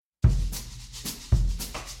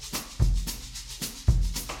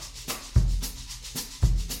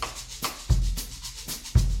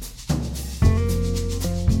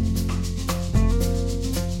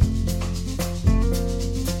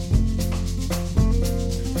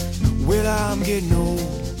I'm getting old,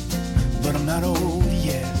 but I'm not old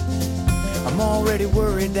yet. I'm already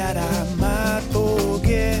worried that I might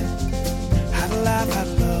forget how to laugh, how to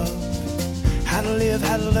love, how to live,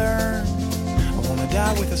 how to learn. I wanna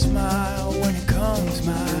die with a smile when it comes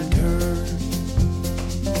my turn.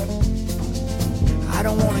 I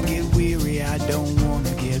don't wanna get weary, I don't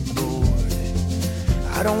wanna get bored.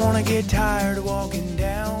 I don't wanna get tired of walking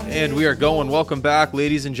down. And we are going. Welcome back,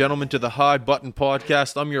 ladies and gentlemen, to the High Button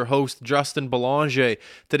Podcast. I'm your host, Justin Belanger.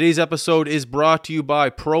 Today's episode is brought to you by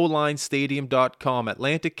ProLineStadium.com,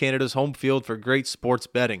 Atlantic Canada's home field for great sports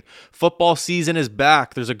betting. Football season is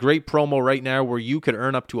back. There's a great promo right now where you could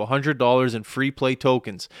earn up to $100 in free play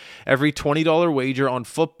tokens. Every $20 wager on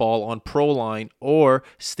football on ProLine or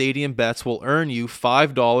Stadium Bets will earn you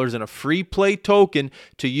 $5 in a free play token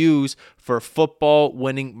to use for football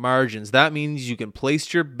winning margins. That means you can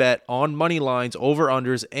place your bet on money lines,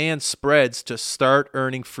 over-unders, and spreads to start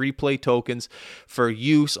earning free play tokens for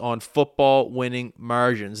use on football winning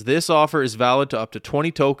margins. This offer is valid to up to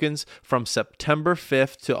 20 tokens from September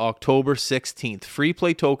 5th to October 16th. Free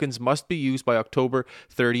play tokens must be used by October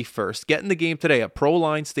 31st. Get in the game today at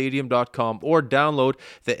ProLineStadium.com or download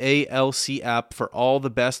the ALC app for all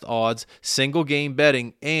the best odds, single game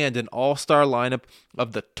betting, and an all-star lineup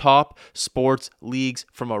of the top sports leagues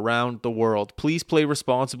from around the world. Please play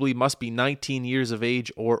responsibly, must be 19 years of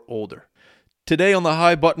age or older. Today on the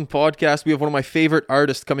High Button Podcast, we have one of my favorite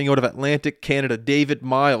artists coming out of Atlantic Canada, David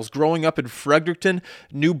Myles. Growing up in Fredericton,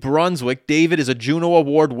 New Brunswick, David is a Juno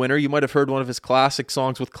Award winner. You might have heard one of his classic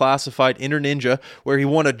songs with Classified, Inner Ninja, where he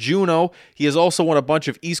won a Juno. He has also won a bunch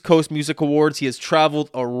of East Coast Music Awards. He has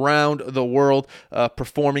traveled around the world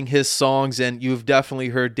performing his songs, and you've definitely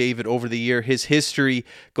heard David over the year. His history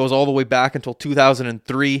goes all the way back until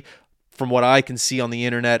 2003. From what I can see on the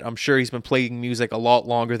internet, I'm sure he's been playing music a lot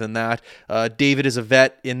longer than that. David is a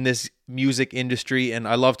vet in this music industry, and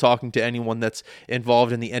I love talking to anyone that's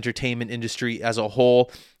involved in the entertainment industry as a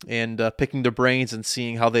whole and picking their brains and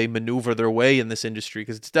seeing how they maneuver their way in this industry,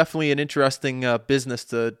 because it's definitely an interesting business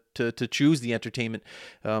to choose the entertainment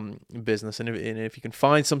business. And if you can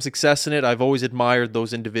find some success in it, I've always admired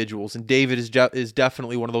those individuals, and David is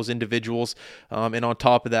definitely one of those individuals. And on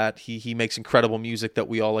top of that, he makes incredible music that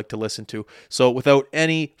we all like to listen to. So without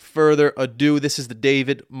any further ado, this is the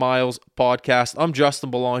David Myles Podcast. I'm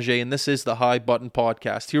Justin Belanger, and this is the High Button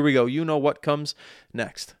Podcast. Here we go. You know what comes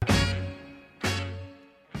next.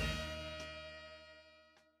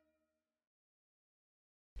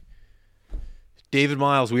 David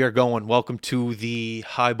Myles, we are going. Welcome to the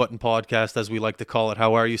High Button Podcast, as we like to call it.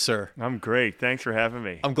 How are you, sir? I'm great. Thanks for having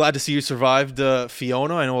me. I'm glad to see you survived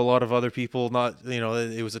Fiona. I know a lot of other people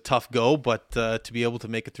it was a tough go, but to be able to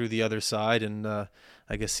make it through the other side and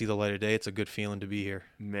I guess see the light of day, it's a good feeling to be here.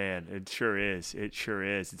 Man, it sure is. It sure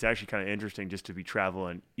is. It's actually kind of interesting just to be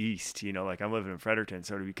traveling east. Like I'm living in Fredericton,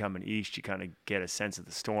 so to be coming east, you kind of get a sense of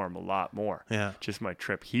the storm a lot more. Yeah. Just my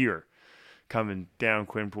trip here, coming down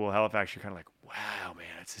Quinpool, Halifax, you're kind of like, wow, man,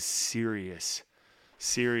 it's a serious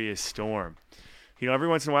storm. Every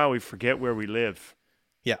once in a while we forget where we live.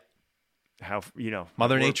 Yeah. How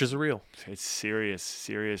Mother Nature's real. It's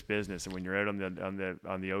serious business, and when you're out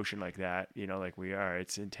on the ocean like that, like we are,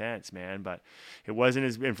 it's intense, man. But it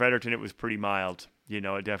wasn't in Fredericton. It was pretty mild.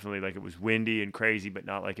 It definitely, like, it was windy and crazy, but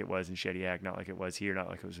not like it was in Shediac, not like it was here, not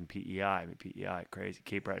like it was in PEI. I mean, PEI, crazy.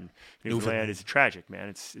 Cape Breton, Newfoundland is tragic, man.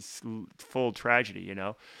 It's full tragedy,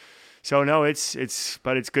 So no, it's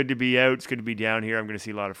good to be out. It's good to be down here. I'm going to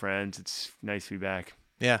see a lot of friends. It's nice to be back.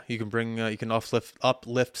 Yeah, you can bring, you can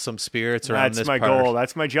uplift some spirits around this part. That's my goal.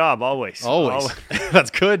 That's my job, always. Always.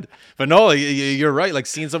 That's good. But no, you're right. Like,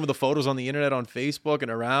 seeing some of the photos on the internet, on Facebook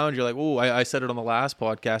and around, you're like, oh, I said it on the last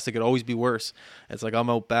podcast, it could always be worse. It's like,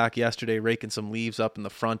 I'm out back yesterday raking some leaves up in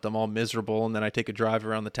the front. I'm all miserable. And then I take a drive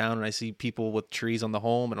around the town and I see people with trees on the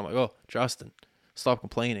home. And I'm like, oh, Justin, stop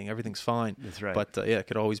complaining. Everything's fine. That's right. But yeah, it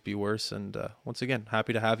could always be worse. And once again,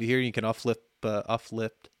 happy to have you here. You can uplift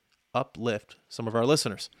some of our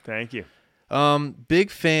listeners. Thank you. Big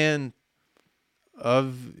fan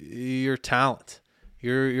of your talent.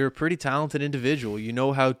 You're a pretty talented individual. You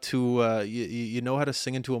know how to you know how to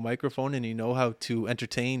sing into a microphone, and you know how to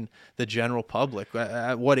entertain the general public.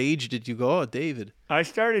 At what age did you go, David? I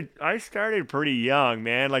started pretty young,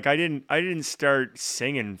 man. Like I didn't start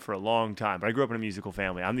singing for a long time, but I grew up in a musical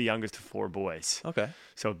family. I'm the youngest of four boys. Okay.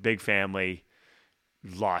 So big family.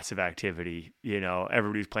 Lots of activity,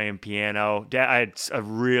 everybody's playing piano. I had a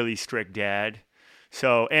really strict dad,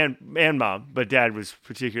 So and mom, but dad was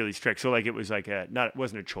particularly strict. So like it was like it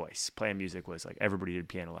wasn't a choice. Playing music was like everybody did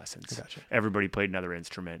piano lessons. Gotcha. Everybody played another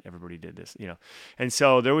instrument. Everybody did this, And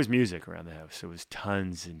so there was music around the house. There was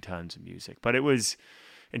tons and tons of music. But it was,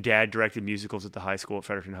 and dad directed musicals at the high school, at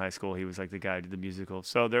Fredericton High School. He was like the guy who did the musical.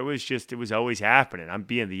 So there was it was always happening. I'm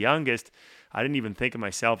being the youngest. I didn't even think of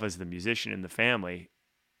myself as the musician in the family,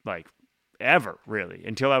 like ever really,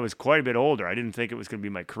 until I was quite a bit older. I didn't think it was going to be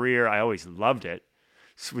my career. I always loved it.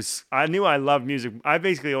 I knew I loved music. I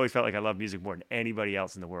basically always felt like I loved music more than anybody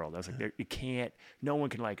else in the world. I was like, no one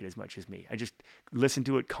can like it as much as me. I just listened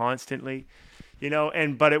to it constantly,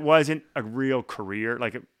 but it wasn't a real career.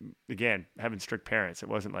 Like, again, having strict parents, it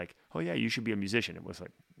wasn't like, oh yeah, you should be a musician. It was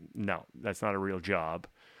like, no, that's not a real job.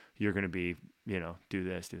 You're going to be, do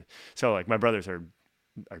this, do this. So like my brothers are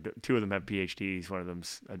two of them have PhDs. One of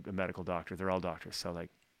them's a medical doctor. They're all doctors. So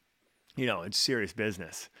like, it's serious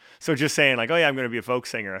business. So just saying like, oh yeah, I'm going to be a folk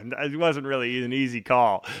singer. It wasn't really an easy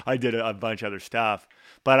call. I did a bunch of other stuff,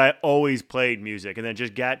 but I always played music, and then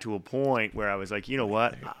just got to a point where I was like, you know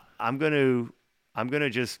what? I'm going to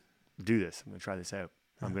just do this. I'm going to try this out.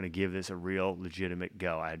 I'm going to give this a real legitimate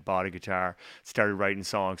go. I had bought a guitar, started writing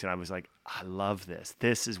songs, and I was like, I love this.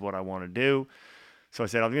 This is what I want to do. So I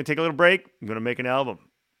said, I'm going to take a little break. I'm going to make an album.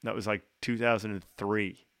 That was like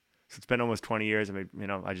 2003. So it's been almost 20 years. I mean,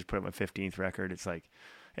 I just put up my 15th record. It's like,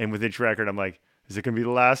 and with each record, I'm like, is it going to be the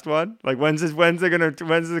last one? Like, when's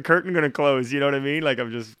the curtain going to close? You know what I mean? Like,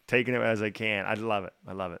 I'm just taking it as I can. I love it.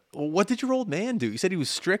 Well, what did your old man do? You said he was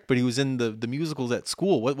strict, but he was in the musicals at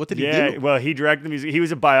school. What did he do? Yeah, well, he directed the music. He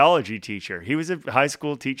was a biology teacher. He was a high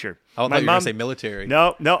school teacher. I thought you were going to say military.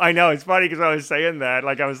 No, I know. It's funny because I was saying that.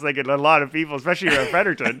 Like, I was thinking a lot of people, especially around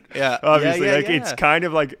Fredericton. Yeah. Obviously, yeah. It's kind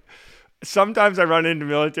of like, sometimes I run into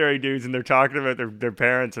military dudes and they're talking about their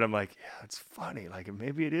parents, and I'm like, yeah, it's funny. Like,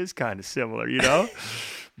 maybe it is kind of similar,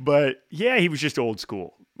 But yeah, he was just old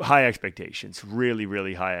school. High expectations, really,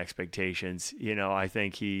 really high expectations. I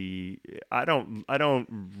think I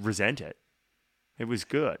don't resent it. It was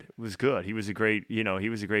good. He was a great, he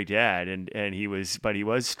was a great dad, and he was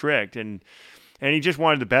strict, and he just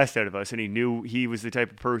wanted the best out of us. And he knew he was the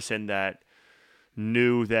type of person that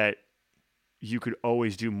knew that you could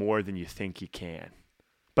always do more than you think you can.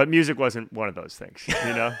 But music wasn't one of those things, You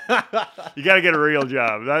got to get a real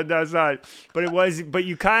job. That's not. But it was. But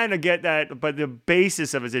you kind of get that. But the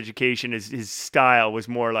basis of his education, his style, was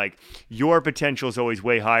more like your potential is always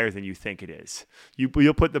way higher than you think it is.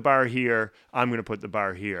 You'll put the bar here. I'm going to put the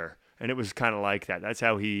bar here, and it was kind of like that. That's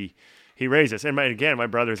how he raised us. And my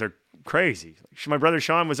brothers are crazy. My brother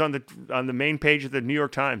Sean was on the main page of the New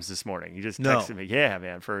York Times this morning. He just texted me, yeah,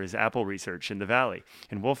 man, for his Apple research in the Valley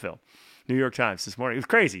in Wolfville. New York Times this morning. It was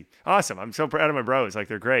crazy. Awesome. I'm so proud of my bros. Like,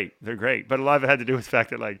 they're great. But a lot of it had to do with the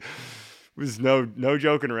fact that, like, it was no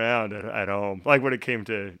joking around at home, like when it came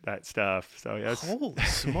to that stuff. So yeah. Holy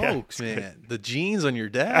smokes, man. The genes on your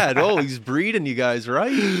dad. Oh, he's breeding you guys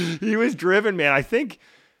right. He was driven, man. I think,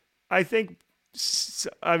 I mean,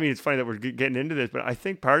 it's funny that we're getting into this, but I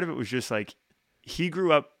think part of it was just like, he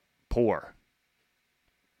grew up poor.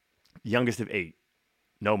 Youngest of 8.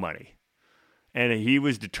 No money. And he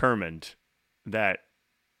was determined that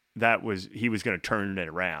he was going to turn it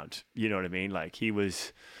around. You know what I mean? Like, he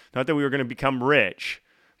was, not that we were going to become rich,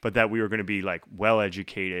 but that we were going to be like well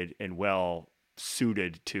educated and well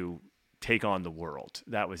suited to take on the world.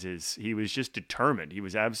 That was he was just determined. He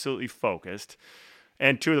was absolutely focused,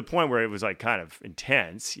 and to the point where it was like kind of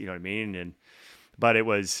intense, you know what I mean? But it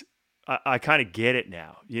was, I kind of get it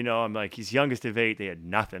now. I'm like, he's youngest of 8. They had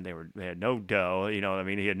nothing. They had no dough. He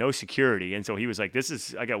had no security. And so he was like,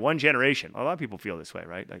 I got one generation. A lot of people feel this way,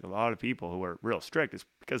 right? Like, a lot of people who are real strict is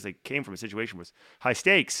because they came from a situation with high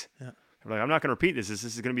stakes. Yeah. They're like, I'm not going to repeat this. This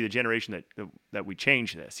is going to be the generation that we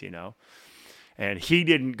change this, And he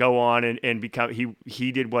didn't go on and become,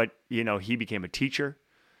 he did what, he became a teacher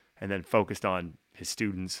and then focused on his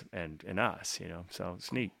students and us, so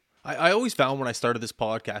it's neat. I always found when I started this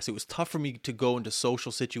podcast, it was tough for me to go into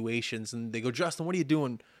social situations, and they go, Justin, what are you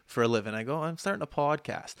doing for a living? I go, I'm starting a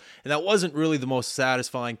podcast. And that wasn't really the most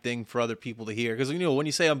satisfying thing for other people to hear. Because, when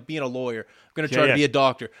you say I'm being a lawyer, I'm going to try to be a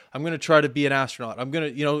doctor. I'm going to try to be an astronaut. I'm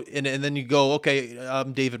going to, and then you go, okay,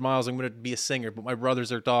 I'm David Myles. I'm going to be a singer, but my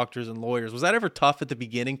brothers are doctors and lawyers. Was that ever tough at the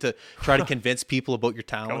beginning to try to convince people about your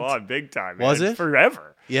talent? Come on, big time, man. Was it?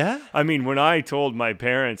 Forever. Yeah? I mean, when I told my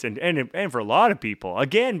parents, and for a lot of people,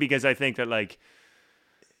 again, because I think that, like,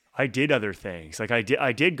 I did other things. Like, I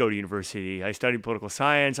did go to university. I studied political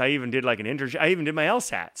science. I even did, like, an internship. I even did my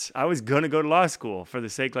LSATs. I was going to go to law school for the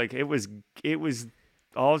sake, like, it was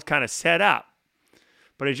all kind of set up.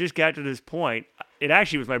 But it just got to this point. it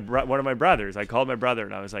actually was one of my brothers. I called my brother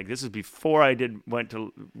and I was like, this was before I did my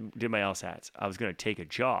LSATs. I was going to take a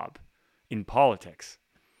job in politics.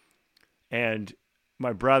 And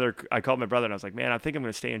I called my brother and I was like, man, I think I'm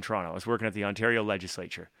going to stay in Toronto. I was working at the Ontario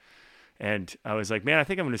legislature. And I was like, man, I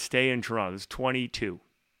think I'm going to stay in Toronto. I was 22.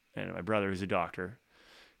 And my brother is a doctor.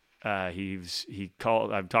 He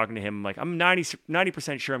called, I'm talking to him. I'm like, I'm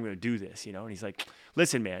 90% sure I'm going to do this, you know? And he's like,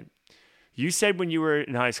 listen, man, you said when you were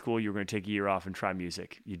in high school, you were going to take a year off and try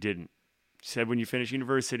music. You didn't. You said when you finished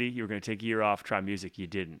university, you were going to take a year off, try music. You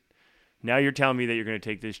didn't. Now you're telling me that you're going to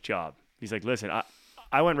take this job. He's like, listen,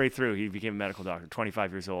 I went right through. He became a medical doctor,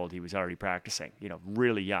 25 years old. He was already practicing, you know,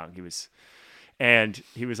 really young. And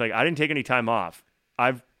he was like, I didn't take any time off.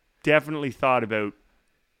 I've definitely thought about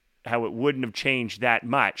how it wouldn't have changed that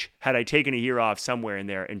much had I taken a year off somewhere in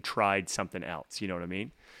there and tried something else. You know what I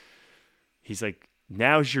mean? He's like,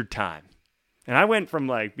 now's your time. And I went from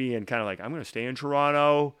like being kind of like, I'm going to stay in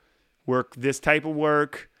Toronto, work this type of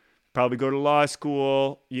work, probably go to law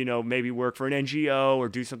school, you know, maybe work for an NGO or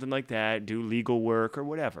do something like that, do legal work or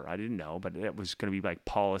whatever. I didn't know, but it was going to be like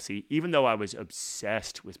policy, even though I was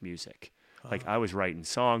obsessed with music. Like I was writing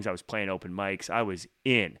songs, I was playing open mics, I was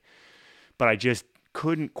in. But I just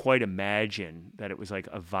couldn't quite imagine that it was like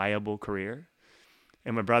a viable career.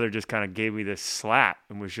 And my brother just kind of gave me this slap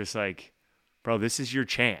and was just like, bro, this is your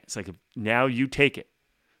chance. Like, now you take it.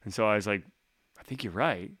 And so I was like, I think you're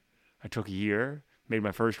right. I took a year, made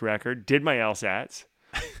my first record, did my LSATs.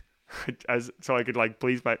 So I could like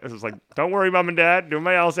please I was like, don't worry, mom and dad, doing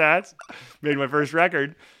my LSATs. Made my first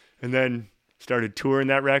record and then started touring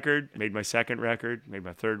that record, made my second record, made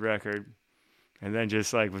my third record. And then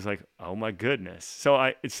just like was like, oh my goodness.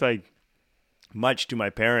 So it's like, much to my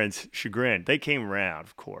parents' chagrin, they came around,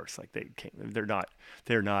 of course. Like they're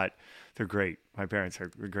great. My parents are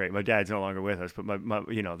great. My dad's no longer with us, but my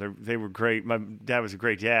you know, they were great. My dad was a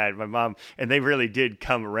great dad. My mom, and they really did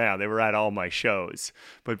come around. They were at all my shows.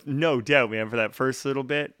 But no doubt, man, for that first little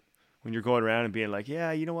bit, when you're going around and being like,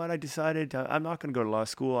 yeah, you know what? I decided I'm not going to go to law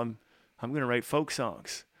school. I'm going to write folk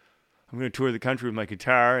songs. I'm going to tour the country with my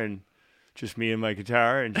guitar and just me and my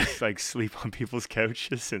guitar and just like sleep on people's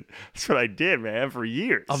couches. And that's what I did, man, for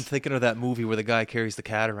years. I'm thinking of that movie where the guy carries the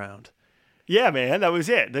cat around. Yeah, man, that was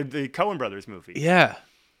it. The Coen Brothers movie. Yeah.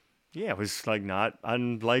 Yeah, it was like not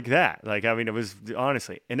unlike that. Like, I mean, it was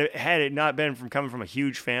honestly, and had it not been from coming from a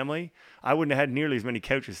huge family, I wouldn't have had nearly as many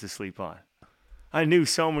couches to sleep on. I knew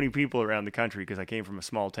so many people around the country because I came from a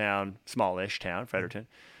smallish town, Fredericton.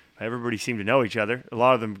 Everybody seemed to know each other. A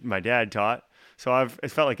lot of them my dad taught. So it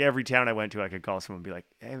felt like every town I went to, I could call someone and be like,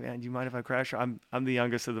 hey, man, do you mind if I crash? I'm the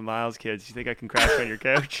youngest of the Myles kids. You think I can crash on your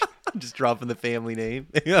couch? Just dropping the family name.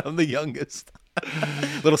 I'm the youngest.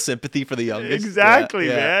 Little sympathy for the youngest. Exactly,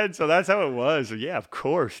 yeah. Man. So that's how it was. So yeah, of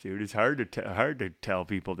course, dude. It's hard to tell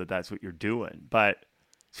people that that's what you're doing. But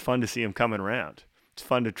it's fun to see them coming around. It's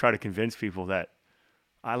fun to try to convince people that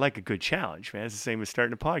I like a good challenge, man. It's the same as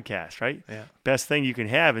starting a podcast, right? Yeah. Best thing you can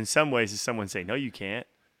have in some ways is someone say, no, you can't.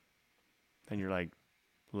 And you're like,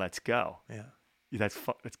 let's go. Yeah. That's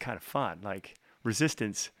kind of fun. Like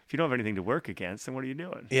resistance. If you don't have anything to work against, then what are you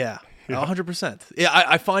doing? Yeah. 100%. Yeah.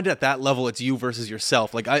 I find at that level, it's you versus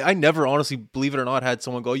yourself. Like I never honestly, believe it or not, had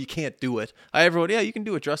someone go, you can't do it. Yeah, you can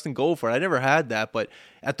do it, Justin, go for it. I never had that. But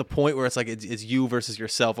at the point where it's like, it's you versus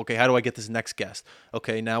yourself. Okay. How do I get this next guest?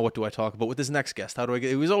 Okay. Now what do I talk about with this next guest?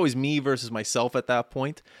 It was always me versus myself at that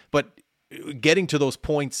point. But getting to those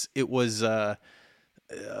points, it was,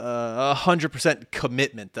 100%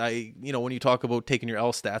 commitment. When you talk about taking your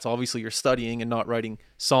LSATs, obviously you're studying and not writing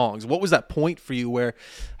songs. What was that point for you where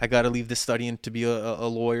I got to leave this studying to be a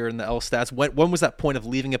lawyer in the LSATs? When was that point of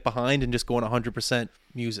leaving it behind and just going 100%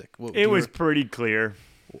 music? It was pretty clear.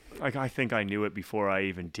 Like I think I knew it before I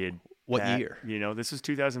even did. What year? This was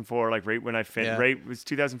 2004. Like right when I finished. Right, it was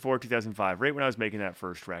 2004, 2005. Right when I was making that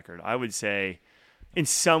first record. I would say, in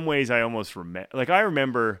some ways, I almost remember. Like I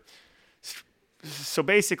remember. So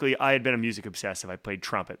basically, I had been a music obsessive. I played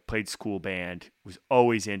trumpet, played school band, was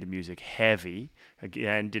always into music, heavy.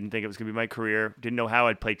 Again, didn't think it was going to be my career. Didn't know how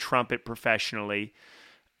I'd play trumpet professionally.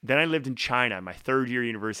 Then I lived in China. My third year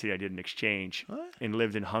university, I did an exchange and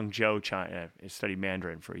lived in Hangzhou, China. I studied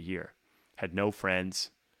Mandarin for a year. Had no friends,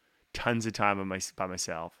 tons of time by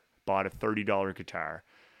myself. Bought a $30 guitar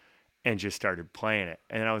and just started playing it.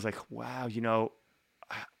 And then I was like, wow,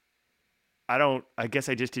 I guess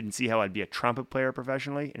I just didn't see how I'd be a trumpet player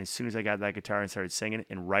professionally. And as soon as I got that guitar and started singing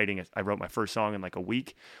and writing it, I wrote my first song in like a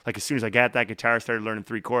week. Like as soon as I got that guitar, started learning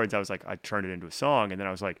 3 chords, I was like, I turned it into a song. And then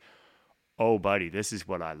I was like, oh, buddy, this is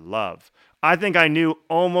what I love. I think I knew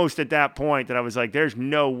almost at that point that I was like, there's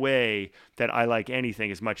no way that I like anything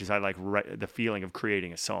as much as I like the feeling of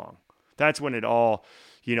creating a song. That's when it all,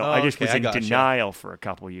 I just was in denial for a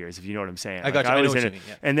couple of years, if you know what I'm saying. I got you. I know what you mean.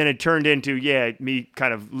 Yeah. And then it turned into, me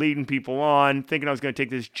kind of leading people on, thinking I was going to take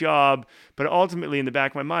this job. But ultimately, in the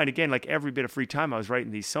back of my mind, again, like every bit of free time I was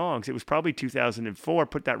writing these songs. It was probably 2004,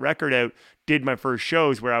 put that record out, did my first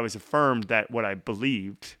shows where I was affirmed that what I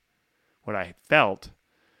believed, what I felt,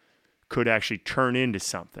 could actually turn into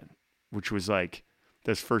something, which was like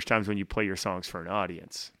those first times when you play your songs for an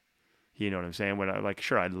audience. You know what I'm saying? When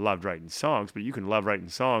I loved writing songs, but you can love writing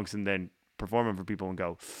songs and then perform them for people and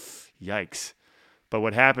go, yikes. But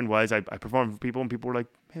what happened was I performed for people and people were like,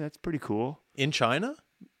 hey, that's pretty cool. In China?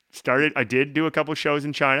 I did do a couple of shows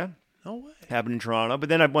in China. No way. Happened in Toronto. But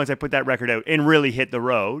then once I put that record out and really hit the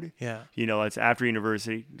road, it's after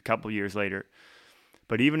university, a couple of years later.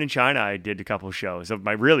 But even in China, I did a couple of shows. So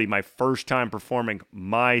my first time performing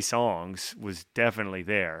my songs was definitely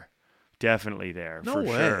there. Definitely there for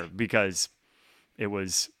sure, because it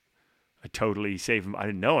was a totally safe. I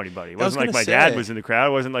didn't know anybody. It wasn't like my dad was in the crowd.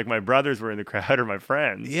 It wasn't like my brothers were in the crowd or my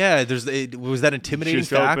friends. Yeah, was that intimidating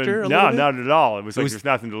factor? No, not at all. It was like there's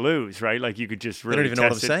nothing to lose, right? Like you could just really. They don't even know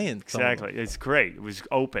what I'm saying. Exactly, it's great. It was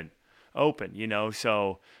open.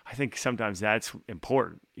 So I think sometimes that's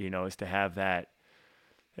important. Is to have that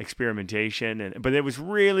experimentation. But it was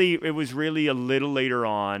really a little later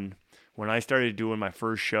on, when I started doing my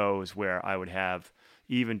first shows where I would have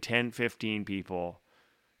even 10, 15 people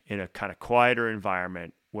in a kind of quieter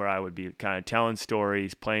environment where I would be kind of telling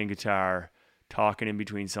stories, playing guitar, talking in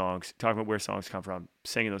between songs, talking about where songs come from,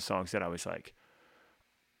 singing those songs, that I was like,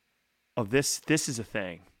 oh, this is a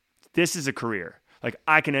thing. This is a career. Like,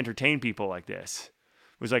 I can entertain people like this.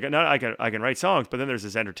 It was like, I can write songs, but then there's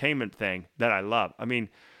this entertainment thing that I love. I mean,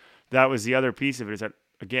 that was the other piece of it, is that,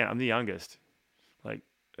 again, I'm the youngest. Like,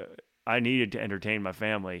 I needed to entertain my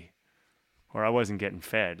family, or I wasn't getting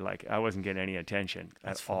fed. Like, I wasn't getting any attention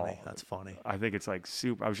at all. That's funny. I think it's like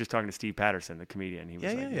super. I was just talking to Steve Patterson, the comedian. He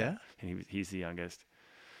was and he's the youngest.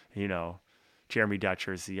 Jeremy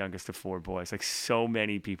Dutcher is the youngest of 4 boys. Like, so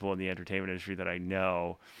many people in the entertainment industry that I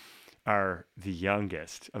know are the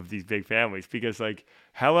youngest of these big families, because like,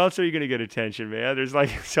 how else are you going to get attention, man? There's like,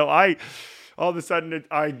 so all of a sudden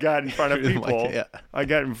I got in front of people. I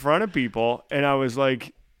got in front of people and I was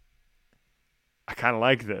like, I kind of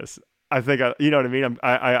like this. I think you know what I mean?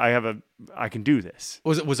 I can do this.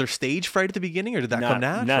 Was there stage fright at the beginning, or did that come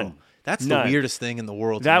natural? None. That's the weirdest thing in the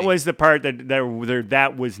world. That was the part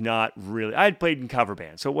that was not really. I had played in cover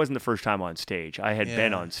bands, so it wasn't the first time on stage. I had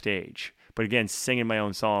been on stage, but again, singing my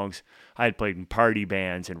own songs. I had played in party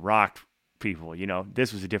bands and rocked people.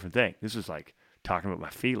 This was a different thing. This was like talking about my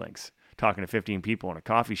feelings, talking to 15 people in a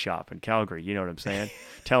coffee shop in Calgary. You know what I'm saying?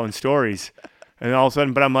 Telling stories, and all of a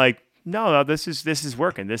sudden, but I'm like, no, this is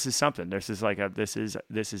working. This is something. This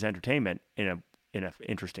is entertainment in a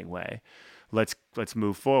interesting way. Let's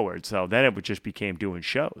move forward. So then it just became doing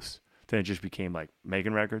shows. Then it just became like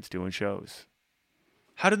making records, doing shows.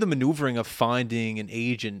 How did the maneuvering of finding an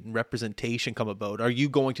agent and representation come about? Are you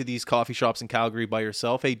going to these coffee shops in Calgary by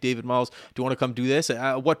yourself? Hey, David Myles, do you want to come do this?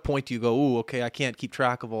 At what point do you go, ooh, okay, I can't keep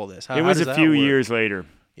track of all this? It was a few years later.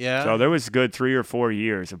 Yeah. So there was a good 3 or 4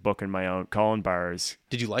 years of booking my own, calling bars.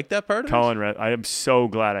 Did you like that part of it? I am so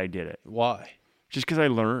glad I did it. Why? Just because I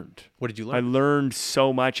learned. What did you learn? I learned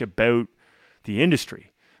so much about the industry.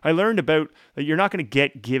 I learned about that you're not going to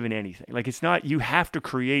get given anything. Like, it's not, you have to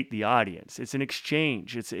create the audience. It's an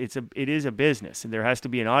exchange. It is a business, and there has to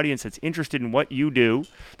be an audience that's interested in what you do,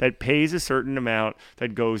 that pays a certain amount,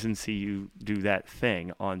 that goes and see you do that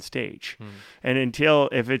thing on stage. And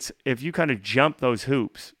if you kind of jump those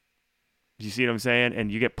hoops, you see what I'm saying,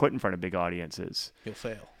 and you get put in front of big audiences, you'll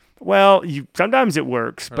fail. Well, sometimes it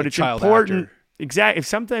works, but it's important. Actor. Exactly.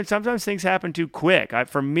 Sometimes things happen too quick.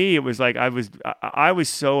 For me, it was like I was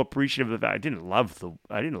so appreciative of that. I didn't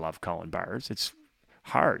love calling bars. It's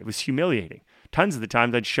hard. It was humiliating. Tons of the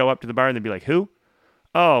times I'd show up to the bar and they'd be like, "Who?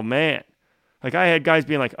 Oh man!" Like, I had guys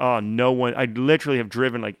being like, "Oh, no one." I'd literally have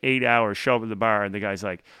driven like 8 hours, show up at the bar, and the guy's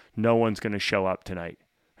like, "No one's gonna show up tonight."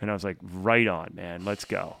 And I was like, "Right on, man. Let's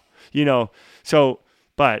go." So,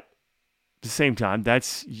 but. At the same time,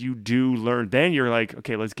 you do learn. Then you're like,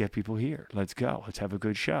 okay, let's get people here. Let's go. Let's have a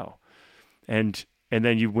good show. And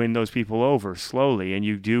then you win those people over slowly, and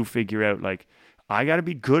you do figure out, like, I got to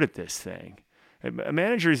be good at this thing.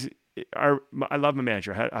 Managers I love my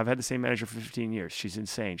manager. I've had the same manager for 15 years. She's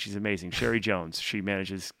insane. She's amazing. Sherry Jones. She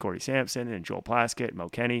manages Corey Sampson and Joel Plaskett, Mo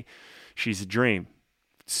Kenny. She's a dream.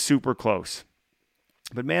 Super close.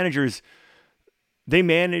 But managers, they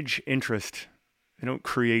manage interest. They don't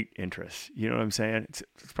create interest. You know what I'm saying? It's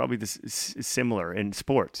probably this is similar in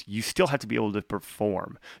sports. You still have to be able to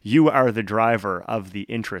perform. You are the driver of the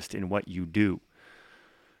interest in what you do.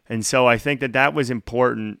 And so I think that was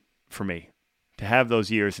important for me to have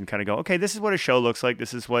those years and kind of go, okay, this is what a show looks like.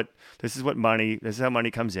 This is how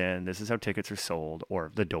money comes in. This is how tickets are sold,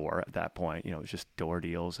 or the door at that point. It's just door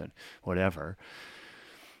deals and whatever.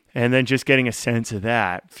 And then just getting a sense of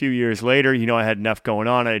that. A few years later, I had enough going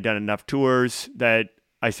on. I had done enough tours that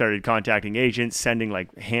I started contacting agents, sending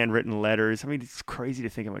like handwritten letters. I mean, it's crazy to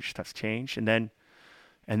think how much stuff's changed. And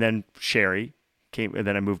then Sherry came, and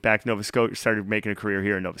then I moved back to Nova Scotia, started making a career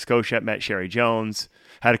here in Nova Scotia, met Sherry Jones,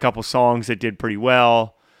 had a couple songs that did pretty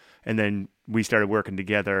well. And then we started working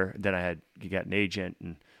together. Then you got an agent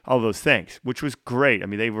and all those things, which was great. I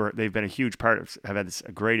mean, they've been a huge part of, I've had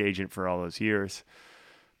a great agent for all those years.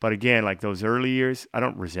 But again, like those early years, I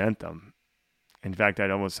don't resent them. In fact, I'd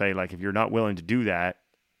almost say, like, if you're not willing to do that,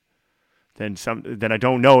 then I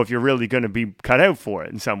don't know if you're really going to be cut out for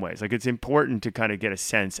it in some ways. Like, it's important to kind of get a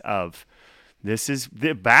sense of this is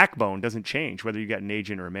the backbone doesn't change whether you got an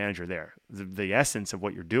agent or a manager there. The essence of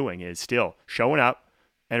what you're doing is still showing up,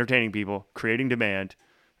 entertaining people, creating demand,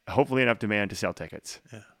 hopefully enough demand to sell tickets.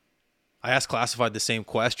 Yeah. I asked Classified the same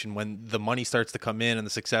question. When the money starts to come in and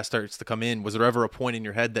the success starts to come in, was there ever a point in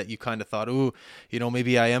your head that you kind of thought, ooh,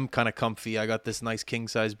 maybe I am kind of comfy. I got this nice king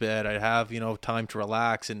size bed. I have, time to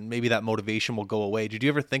relax, and maybe that motivation will go away. Did you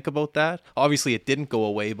ever think about that? Obviously it didn't go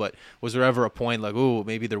away, but was there ever a point like, ooh,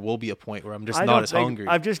 maybe there will be a point where I'm just not as hungry?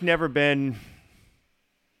 I've just never been,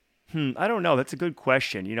 I don't know. That's a good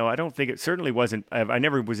question. I don't think it certainly wasn't, I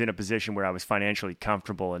never was in a position where I was financially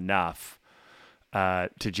comfortable enough to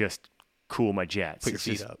just cool my jets. Put your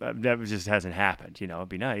feet up. That just hasn't happened. It'd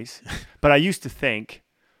be nice. But I think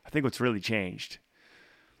what's really changed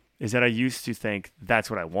is that I used to think that's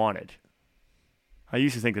what I wanted. I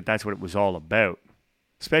used to think that that's what it was all about,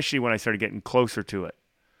 especially when I started getting closer to it,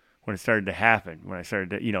 when it started to happen, when I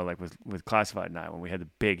started to, like with Classified and I, when we had the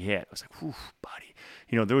big hit, I was like, whew,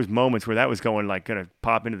 buddy. There was moments where that was going to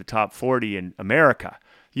pop into the top 40 in America.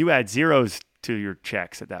 You add zeros to your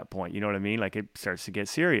checks at that point. You know what I mean? Like, it starts to get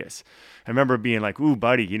serious. I remember being like, ooh,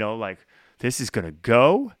 buddy, like, this is going to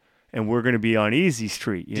go and we're going to be on Easy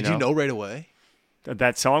Street. Did you know right away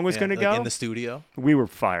that song was going to go? In the studio? We were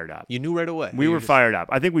fired up. You knew right away? We were fired up.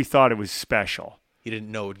 I think we thought it was special. You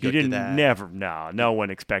didn't know it would get to that? No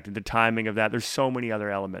one expected the timing of that. There's so many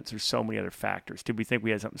other elements. There's so many other factors. Did we think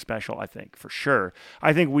we had something special? I think, for sure.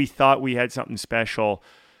 I think we thought we had something special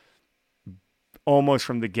almost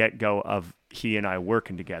from the get-go of he and I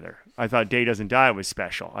working together. I thought Day Doesn't Die was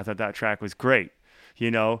special. I thought that track was great.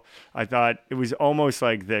 I thought it was almost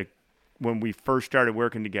like when we first started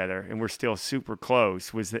working together, and we're still super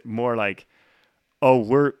close, was that more like, oh,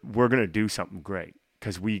 we're going to do something great,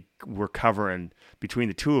 because we were covering, between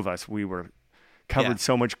the two of us, we were covered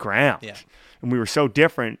so much ground. Yeah. And we were so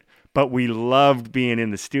different, but we loved being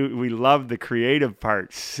in the studio. We loved the creative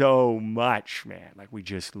part so much, man. Like, we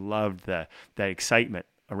just loved the excitement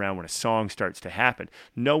around when a song starts to happen.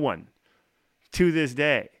 No one, to this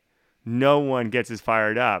day, no one gets as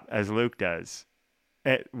fired up as Luke does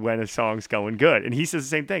when a song's going good. And he says the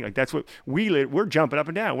same thing. Like, that's what we're jumping up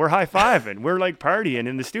and down. We're high-fiving. We're like partying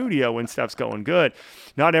in the studio when stuff's going good.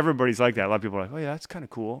 Not everybody's like that. A lot of people are like, oh yeah, that's kind of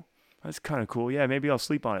cool. That's kind of cool. Yeah, maybe I'll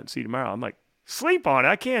sleep on it and see you tomorrow. I'm like, sleep on it?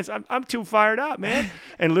 I can't. I'm too fired up, man.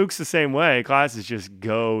 And Luke's the same way. Classes just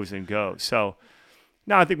goes and goes. So,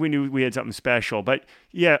 no, I think we knew we had something special. But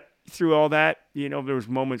yeah, through all that, there was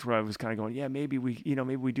moments where I was kind of going, yeah, maybe we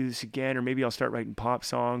do this again, or maybe I'll start writing pop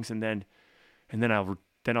songs, and then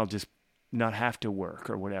I'll just not have to work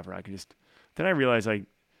or whatever. Then I realized, like,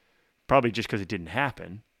 probably just because it didn't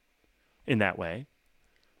happen in that way.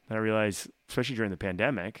 Then I realized, especially during the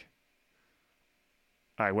pandemic,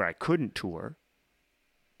 where I couldn't tour,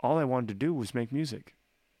 all I wanted to do was make music.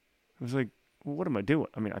 I was like, well, what am I doing?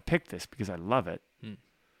 I mean, I picked this because I love it.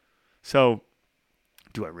 So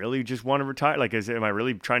do I really just want to retire? Like, am I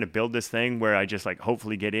really trying to build this thing where I just, like,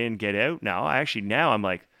 hopefully get in, get out? No, now I'm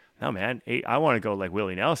like, no, man, I want to go like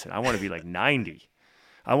Willie Nelson. I want to be like 90.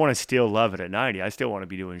 I want to still love it at 90. I still want to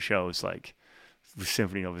be doing shows like with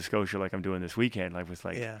Symphony Nova Scotia, like I'm doing this weekend, like with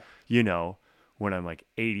when I'm like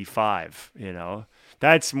 85,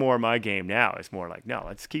 that's more my game now. It's more like, no,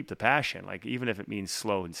 let's keep the passion. Like, even if it means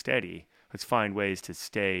slow and steady, let's find ways to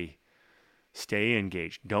stay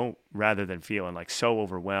engaged. Rather than feeling like so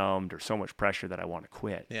overwhelmed or so much pressure that I want to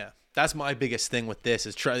quit. Yeah. That's my biggest thing with this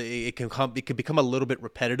is it can become a little bit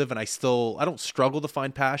repetitive, and I don't struggle to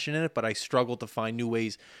find passion in it, but I struggle to find new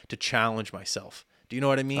ways to challenge myself Do you know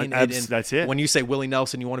what I mean? That's it. When you say Willie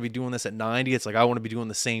Nelson, you want to be doing this at 90, it's like I want to be doing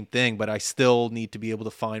the same thing, but I still need to be able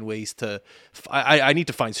to find ways to I need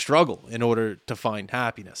to find struggle in order to find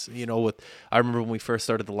happiness. You know, I remember when we first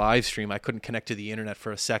started the live stream, I couldn't connect to the internet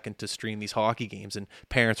for a second to stream these hockey games, and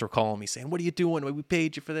parents were calling me saying, "What are you doing? We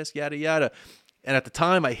paid you for this, yada yada." And at the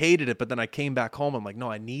time I hated it, but then I came back home. I'm like, no,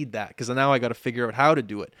 I need that because now I got to figure out how to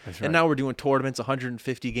do it. That's right. And now we're doing tournaments,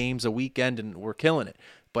 150 games a weekend, and we're killing it.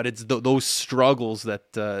 But it's those struggles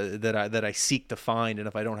that I seek to find, and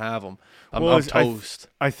if I don't have them, I'm toast.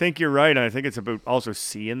 I think you're right, and I think it's about also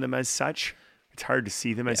seeing them as such. It's hard to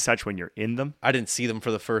see them as such when you're in them. I didn't see them for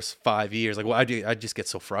the first 5 years. Like, well, I just get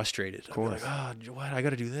so frustrated. Of course. Like, oh, what? I got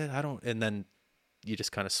to do this. I don't. And then you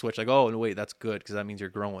just kind of switch. Like, oh, no, wait, that's good because that means you're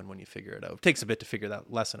growing when you figure it out. It takes a bit to figure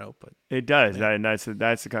that lesson out, but it does. Yeah. And that's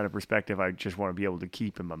the kind of perspective I just want to be able to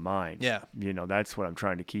keep in my mind. Yeah. You know, that's what I'm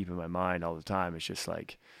trying to keep in my mind all the time. It's just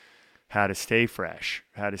like how to stay fresh,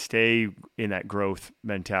 how to stay in that growth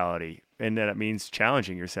mentality. And then it means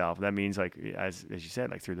challenging yourself. That means, like, as you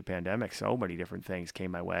said, like through the pandemic, so many different things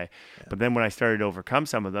came my way. Yeah. But then when I started to overcome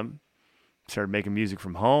some of them, started making music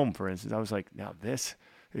from home, for instance, I was like, now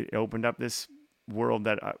it opened up this world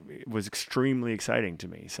that was extremely exciting to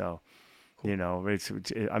me. So, cool. You know,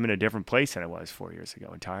 I'm in a different place than I was 4 years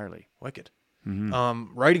ago entirely. Wicked.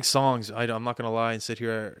 Mm-hmm. Writing songs, I'm not going to lie and sit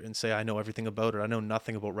here and say I know everything about it. I know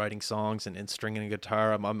nothing about writing songs and stringing a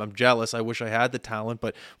guitar. I'm jealous. I wish I had the talent,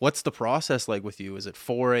 but what's the process like with you? Is it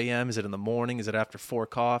 4 a.m.? Is it in the morning? Is it after 4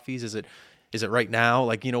 coffees? Is it right now?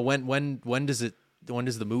 Like, you know, when does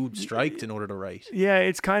the mood strike in order to write? Yeah,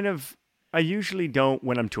 it's kind of, I usually don't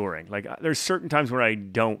when I'm touring. Like, there's certain times where I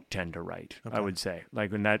don't tend to write, okay. I would say.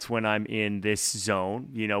 Like, and that's when I'm in this zone,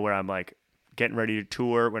 you know, where I'm like getting ready to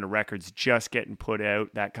tour, when a record's just getting put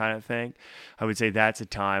out, that kind of thing. I would say that's a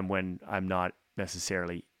time when I'm not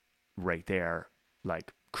necessarily right there,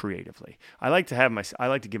 like, creatively. I like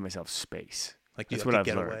to give myself space. Like, that's what I've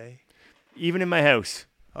get learned. Away? Even in my house.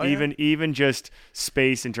 Oh, even just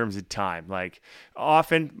space in terms of time. Like,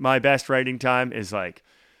 often my best writing time is like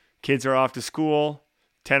kids are off to school,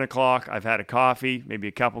 10 o'clock, I've had a coffee, maybe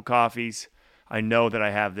a couple coffees. I know that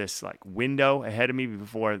I have this like window ahead of me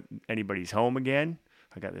before anybody's home again.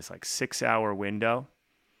 I got this like 6-hour window.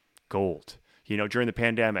 Gold. You know, during the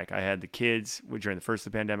pandemic, I had the kids, during the first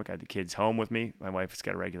of the pandemic, I had the kids home with me. My wife has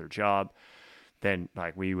got a regular job. Then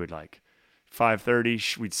like we would like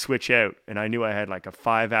 5:30, we'd switch out, and I knew I had like a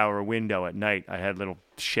 5-hour window at night. I had a little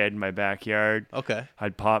shed in my backyard. Okay.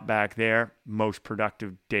 I'd pop back there. Most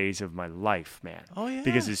productive days of my life, man. Oh yeah.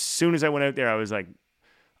 Because as soon as I went out there, I was like,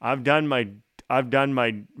 I've done my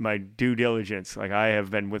due diligence. Like, I have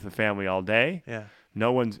been with the family all day. Yeah.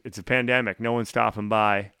 It's a pandemic. No one's stopping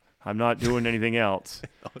by. I'm not doing anything else.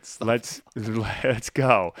 Let's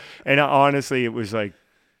go. And honestly, it was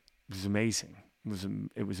amazing.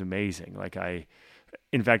 It was amazing. Like,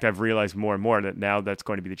 in fact, I've realized more and more that now that's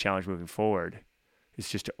going to be the challenge moving forward. Is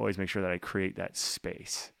just to always make sure that I create that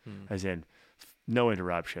space, as in no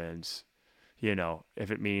interruptions. You know,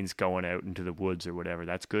 if it means going out into the woods or whatever,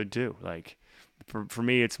 that's good too. Like, for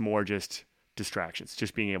me, it's more just distractions,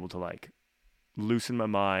 just being able to like loosen my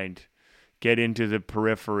mind, get into the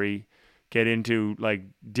periphery, get into like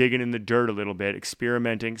digging in the dirt a little bit,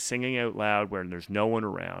 experimenting, singing out loud where there's no one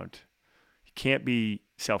around. You can't be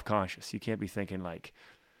self-conscious. You can't be thinking like,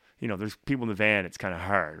 you know, there's people in the van. It's kind of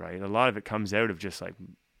hard, right? A lot of it comes out of just like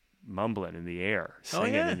mumbling in the air,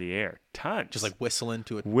 singing in the air, tons. Just like whistling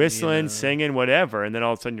to it. Whistling, singing, whatever. And then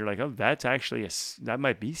all of a sudden you're like, oh, that's actually that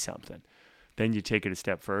might be something. Then you take it a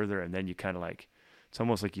step further, and then you kind of like, it's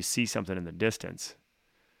almost like you see something in the distance,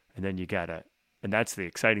 and then and that's the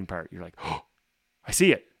exciting part. You're like, oh, I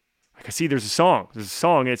see it. Like, I see there's a song.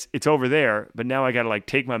 It's over there, but now I got to like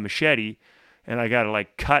take my machete, and I got to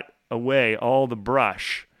like cut away all the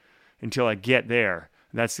brush until I get there.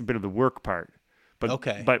 And that's a bit of the work part.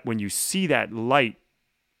 But when you see that light,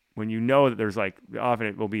 when you know that there's like, often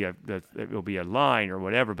it will be a line or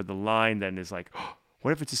whatever, but the line then is like, oh,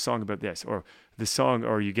 what if it's a song about this, or the song,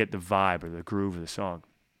 or you get the vibe or the groove of the song,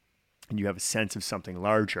 and you have a sense of something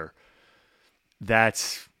larger.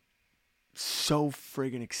 That's so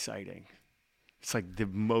friggin' exciting. It's like the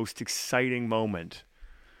most exciting moment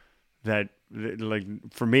that like,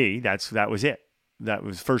 for me, that was it. That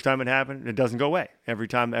was the first time it happened. It doesn't go away. Every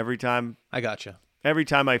time. I gotcha. Every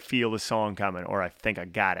time I feel the song coming, or I think I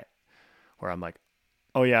got it, or I'm like,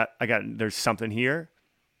 oh yeah, there's something here.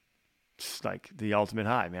 It's like the ultimate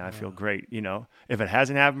high, man. I feel great. You know, if it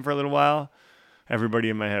hasn't happened for a little while, everybody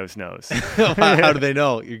in my house knows. How do they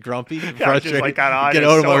know? You're grumpy? Frustrated? I'm just like kind of Get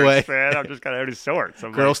out of my way. Man. I'm just kind of out of sorts.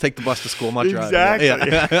 Girls take the bus to school, not driving. Exactly.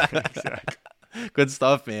 Yeah. Exactly. Good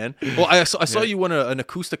stuff, man. Well, I saw you won an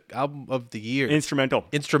acoustic album of the year. Instrumental,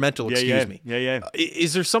 Excuse me. Yeah.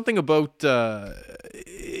 Is there something about that,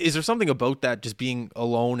 just being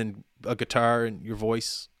alone and a guitar and your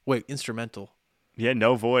voice? Wait, instrumental. Yeah,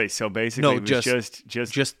 no voice. So basically, it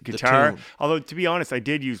was just guitar. Although, to be honest, I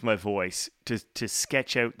did use my voice to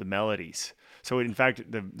sketch out the melodies. So in fact,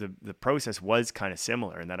 the process was kind of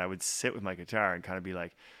similar in that I would sit with my guitar and kind of be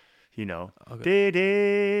like, playing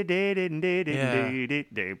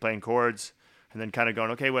chords, and then kind of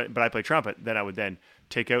going, okay, what? But I play trumpet. Then I would then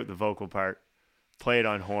take out the vocal part, play it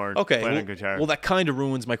on horn, play it on guitar. Well, that kind of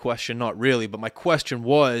ruins my question. Not really, but my question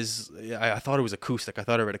was, I thought it was acoustic. I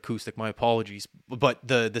thought I read acoustic. My apologies. But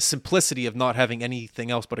the simplicity of not having anything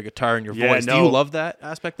else but a guitar in your voice. No, do you love that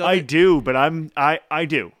aspect of it? I do, but I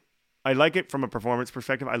do. I like it from a performance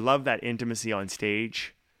perspective. I love that intimacy on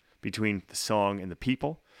stage between the song and the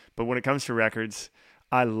people. But when it comes to records,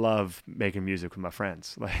 I love making music with my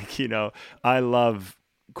friends. Like, I love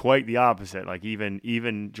quite the opposite. Like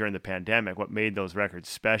even during the pandemic, what made those records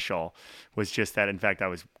special was just that, in fact, I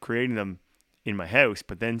was creating them in my house,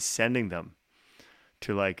 but then sending them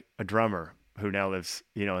to like a drummer who now lives,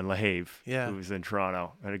 in La Have, who's in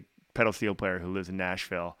Toronto, and a pedal steel player who lives in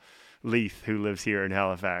Nashville, Leith, who lives here in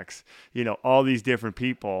Halifax, all these different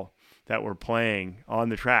people that were playing on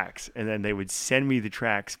the tracks, and then they would send me the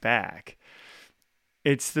tracks back.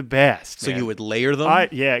 It's the best. So man. You would layer them?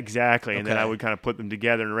 Yeah, exactly. And okay. then I would kind of put them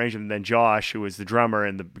together and arrange them. And then Josh, who was the drummer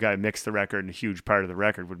and the guy who mixed the record and a huge part of the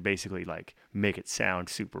record, would basically like make it sound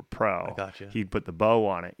super pro. I gotcha. He'd put the bow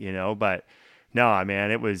on it, But no,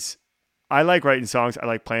 man, I like writing songs. I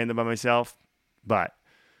like playing them by myself, but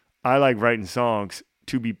I like writing songs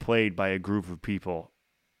to be played by a group of people.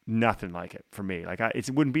 Nothing like it for me. Like it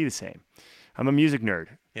wouldn't be the same. I'm a music nerd.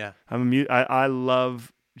 Yeah. I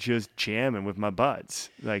love just jamming with my buds.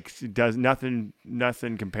 Like it does nothing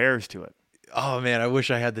compares to it. Oh man, I wish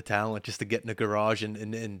I had the talent just to get in a garage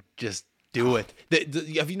and just do it.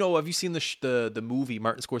 Have you seen the movie?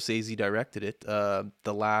 Martin Scorsese directed it,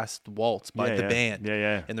 The Last Waltz by the band.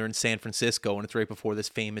 Yeah. And they're in San Francisco, and it's right before this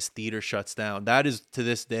famous theater shuts down. That is to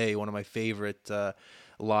this day one of my favorite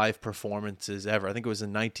live performances ever. I think it was in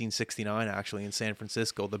 1969 actually in San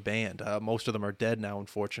Francisco. The band, most of them are dead now,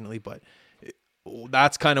 unfortunately, but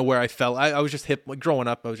that's kind of where I felt. I was just hip. Like growing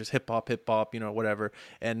up, I was just hip hop, whatever.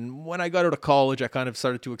 And when I got out of college, I kind of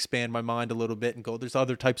started to expand my mind a little bit and go, there's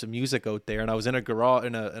other types of music out there. And I was in a garage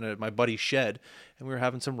in my buddy's shed, and we were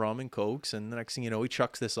having some rum and cokes. And the next thing you know, he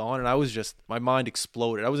chucks this on, and I was just, my mind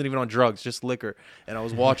exploded. I wasn't even on drugs, just liquor. And I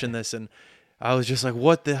was watching this, and I was just like,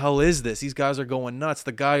 "What the hell is this? These guys are going nuts."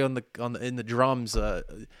 The guy in the drums,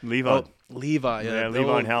 Levi,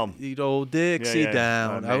 Levi Helm, old Dixie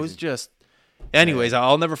down. Oh, I was just, anyways,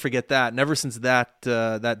 I'll never forget that. And ever since that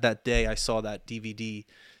day, I saw that DVD.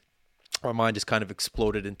 My mind just kind of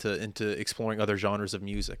exploded into exploring other genres of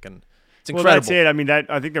music, and it's incredible. Well, that's it. I mean,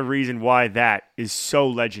 I think the reason why that is so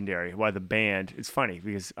legendary, why the band, it's funny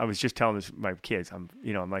because I was just telling this to my kids. I'm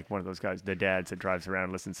like one of those guys, the dads that drives around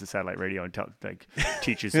and listens to satellite radio and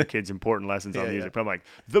teaches the kids important lessons on music. But I'm like,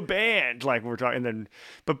 the band, like we're talking.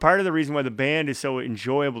 But part of the reason why the band is so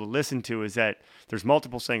enjoyable to listen to is that there's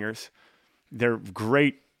multiple singers. They're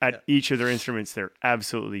great at each of their instruments. They're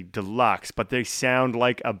absolutely deluxe, but they sound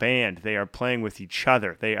like a band. They are playing with each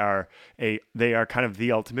other. They are kind of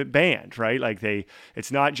the ultimate band, right? Like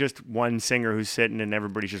it's not just one singer who's sitting and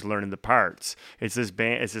everybody's just learning the parts. It's this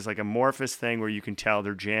band. It's this like amorphous thing where you can tell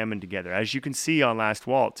they're jamming together. As you can see on Last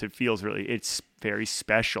Waltz, it's very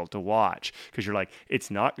special to watch because you're like, it's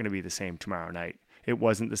not going to be the same tomorrow night. It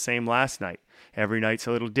wasn't the same last night. Every night's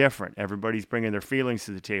a little different. Everybody's bringing their feelings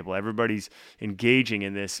to the table. Everybody's engaging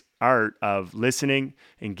in this art of listening,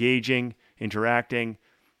 engaging, interacting.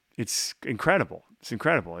 It's incredible. It's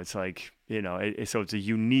like, so it's a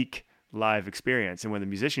unique live experience. And when the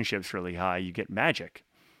musicianship's really high, you get magic.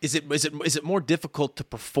 Is it more difficult to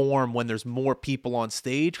perform when there's more people on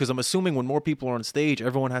stage? Because I'm assuming when more people are on stage,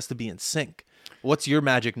 everyone has to be in sync. What's your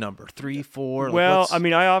magic number? 3, 4? Well, I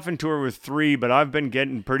mean, I often tour with 3, but I've been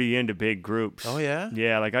getting pretty into big groups. Oh, yeah?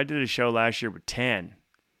 Yeah, like I did a show last year with 10.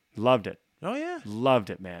 Loved it. Oh, yeah? Loved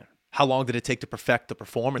it, man. How long did it take to perfect the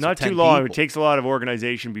performance? Not too long. It takes a lot of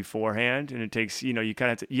organization beforehand, and it takes, you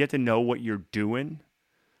kind of you have to know what you're doing.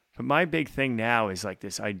 But my big thing now is like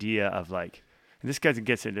this idea of like, and this guy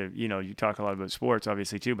gets into, you talk a lot about sports,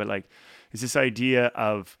 obviously, too, but like, it's this idea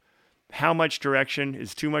of how much direction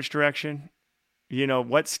is too much direction.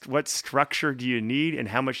 What structure do you need, and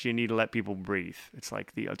how much do you need to let people breathe? It's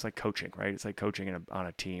like coaching, right? It's like coaching on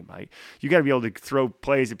a team. You got to be able to throw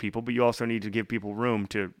plays at people, but you also need to give people room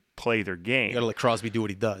to play their game. You gotta let Crosby do what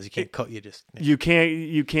he does. You can't cut. You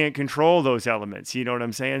can't control those elements. You know what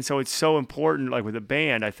I'm saying? So it's so important, like with a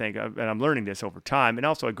band, I think, and I'm learning this over time. And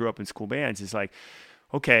also I grew up in school bands. It's like,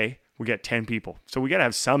 okay, we got 10 people. So we got to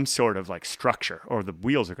have some sort of like structure or the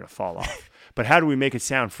wheels are going to fall off. But how do we make it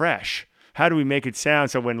sound fresh? How do we make it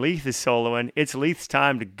sound so when Leith is soloing, it's Leith's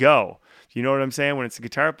time to go? You know what I'm saying? When it's a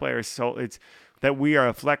guitar player, so it's that we are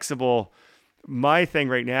a flexible. My thing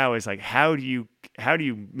right now is like, how do you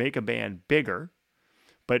make a band bigger,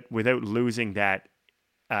 but without losing that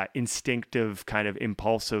instinctive kind of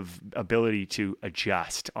impulsive ability to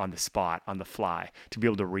adjust on the spot, on the fly, to be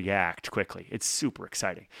able to react quickly. It's super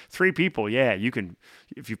exciting. 3 people, yeah, you can,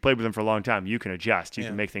 if you've played with them for a long time, you can adjust. You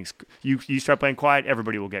can make things, you start playing quiet,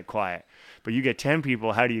 everybody will get quiet. But you get 10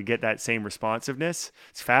 people, how do you get that same responsiveness?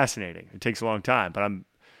 It's fascinating. It takes a long time, but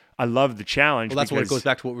I love the challenge. Well, that's what it goes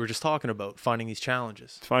back to what we were just talking about, finding these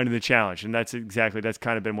challenges. Finding the challenge. And that's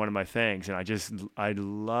kind of been one of my things. And I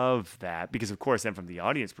love that because, of course, then from the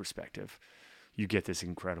audience perspective, you get this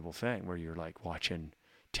incredible thing where you're like watching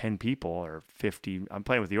 10 people or 50. I'm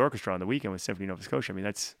playing with the orchestra on the weekend with Symphony Nova Scotia. I mean,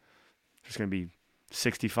 there's going to be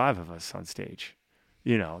 65 of us on stage.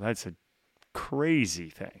 You know, that's a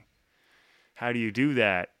crazy thing. How do you do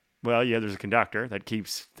that? Well, yeah, there's a conductor that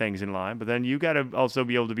keeps things in line, but then you got to also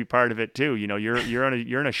be able to be part of it too. You know, you're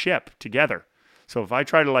in a ship together. So if I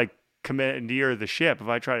try to like commandeer the ship, if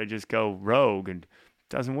I try to just go rogue, and it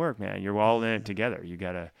doesn't work, man. You're all in it together. You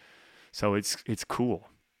gotta. So it's cool.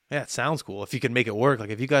 Yeah, it sounds cool. If you can make it work,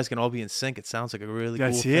 like if you guys can all be in sync, it sounds like a really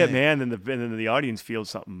cool thing. That's it, man. And then the audience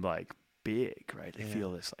feels something like big, right? They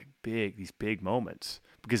feel this like these big moments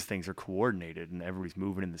because things are coordinated and everybody's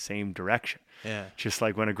moving in the same direction. Yeah. Just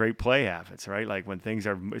like when a great play happens, right? Like when things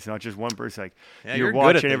are, it's not just one person. Like you're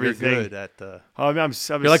watching good at everything. You're good at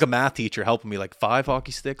you're like a math teacher helping me, like 5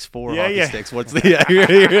 hockey sticks, 4 hockey sticks. What's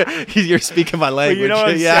the? You're speaking my language. But you know what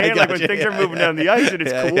I'm saying? Like when things are moving down the ice and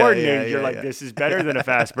it's coordinated, you're like, this is better than a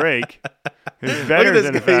fast break. It's better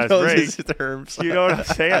than a fast break. Terms. You know what I'm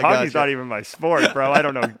saying? Hockey's not even my sport, bro. I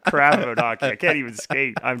don't know crap about hockey. I can't even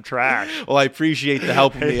skate. I'm trash. Well, I appreciate the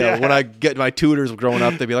help of me. When I get my tutors growing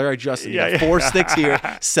up, they'd be like, all right, Justin, you got 4 sticks here,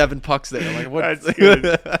 7 pucks there. I'm like, what? That's good.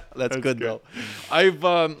 That's good though.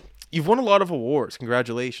 You've won a lot of awards.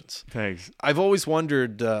 Congratulations. Thanks. I've always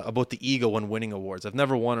wondered about the ego when winning awards. I've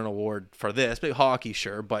never won an award for this, but hockey,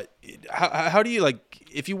 sure. But how do you, like,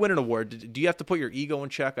 if you win an award, do you have to put your ego in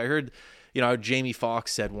check? I heard, Jamie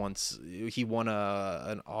Foxx said once he won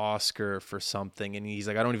an Oscar for something, and he's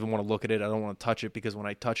like, I don't even want to look at it. I don't want to touch it because when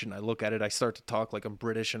I touch it and I look at it, I start to talk like I'm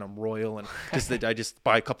British and I'm royal, and I just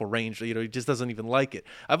buy a couple range. He just doesn't even like it.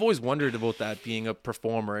 I've always wondered about that, being a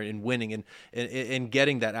performer and winning and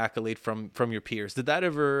getting that accolade from your peers. Did that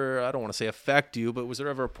ever, I don't want to say affect you, but was there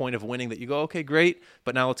ever a point of winning that you go, okay, great,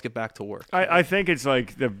 but now let's get back to work? I think it's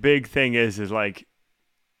like the big thing is like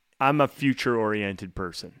I'm a future oriented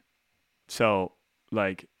person. So,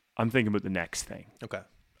 like, I'm thinking about the next thing. Okay.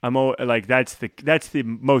 That's the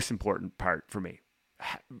most important part for me.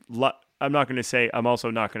 I'm also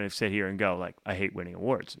not going to sit here and go, like, I hate winning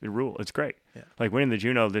awards. It's great. Yeah. Like, winning the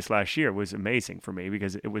Juno this last year was amazing for me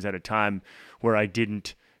because it was at a time where I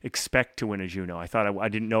didn't expect to win a Juno. I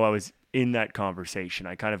didn't know I was in that conversation.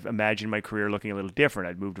 I kind of imagined my career looking a little different.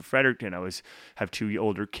 I'd moved to Fredericton. have 2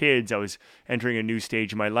 older kids. I was entering a new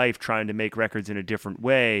stage in my life, trying to make records in a different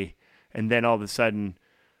way. And then all of a sudden,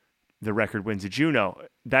 the record wins a Juno.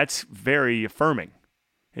 That's very affirming.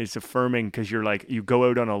 It's affirming because you're like, you go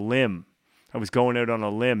out on a limb. I was going out on a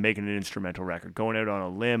limb making an instrumental record, going out on a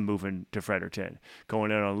limb moving to Fredericton,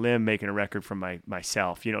 going out on a limb making a record from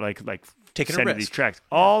myself, like taking sending these tracks.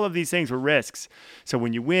 All of these things were risks. So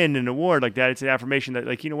when you win an award like that, it's an affirmation that,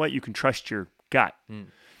 like, you know what, you can trust your gut.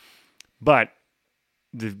 But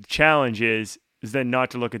the challenge is then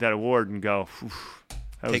not to look at that award and go,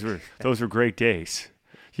 those were great days.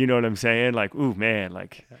 You know what I'm saying? Like, ooh, man,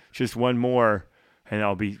 like just one more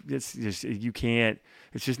and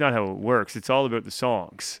it's just not how it works. It's all about the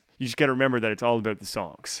songs. You just got to remember that it's all about the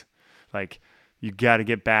songs. Like, you got to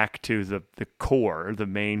get back to the core, the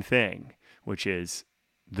main thing, which is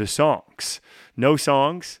the songs. No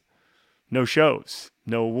songs, no shows,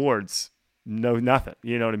 no awards, no nothing.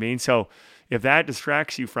 You know what I mean? So if that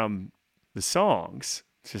distracts you from the songs,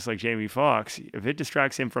 it's just like Jamie Foxx, if it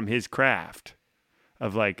distracts him from his craft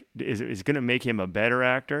of, like, is it going to make him a better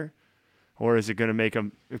actor? Or is it going to make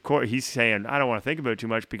him, of course, he's saying, I don't want to think about it too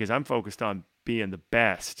much because I'm focused on being the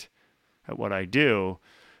best at what I do.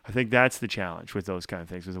 I think that's the challenge with those kind of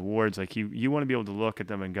things. With awards, like, you want to be able to look at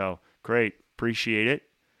them and go, great, appreciate it.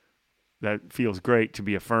 That feels great to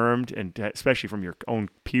be affirmed, and especially from your own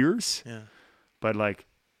peers. Yeah. But, like,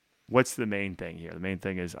 what's the main thing here? The main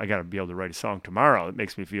thing is I got to be able to write a song tomorrow that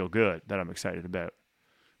makes me feel good, that I'm excited about,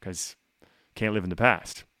 because can't live in the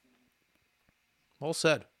past. Well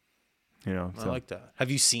said. You know, I like that.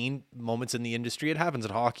 Have you seen moments in the industry? It happens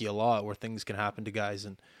in hockey a lot where things can happen to guys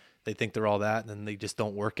and they think they're all that and then they just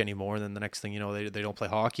don't work anymore. And then the next thing you know, they don't play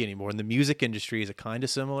hockey anymore. In the music industry, is it kind of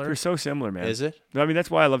similar? They're so similar, man. Is it? I mean,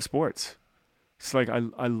 that's why I love sports. It's like I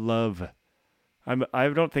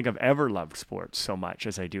don't think I've ever loved sports so much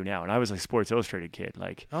as I do now. And I was a Sports Illustrated kid.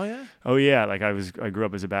 Like, oh yeah. Like I grew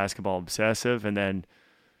up as a basketball obsessive, and then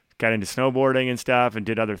got into snowboarding and stuff and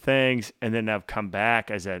did other things. And then I've come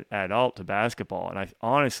back as an adult to basketball. And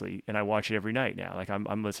I watch it every night now. Like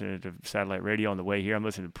I'm listening to satellite radio on the way here. I'm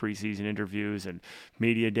listening to preseason interviews and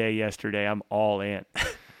media day yesterday. I'm all in.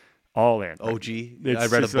 All in. OG. I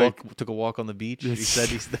read a book, took a walk on the beach. He said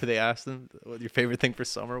they asked him what your favorite thing for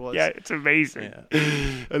summer was. Yeah, it's amazing.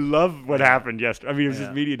 Yeah. I love what happened yesterday. I mean, it was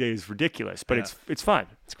just media day is ridiculous, but it's fun.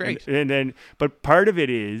 It's great. And then, but part of it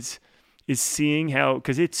is seeing how,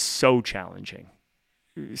 because it's so challenging.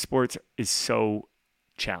 Sports is so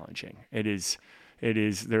challenging. It is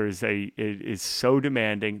so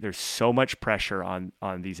demanding. There's so much pressure on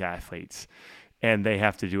these athletes. And they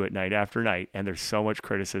have to do it night after night, and there's so much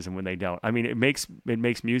criticism when they don't. I mean, it makes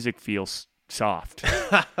music feel soft.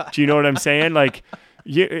 Do you know what I'm saying? Like,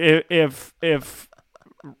 if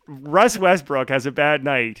Russ Westbrook has a bad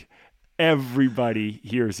night, everybody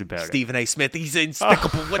hears about Stephen A. Smith, he's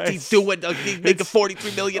despicable. What's he doing? He's making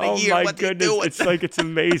 $43 million a year. What's he doing? It's like, it's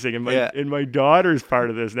amazing. And my daughter's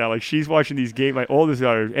part of this now. Like, she's watching these games. My oldest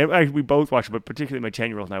daughter, and we both watch it, but particularly my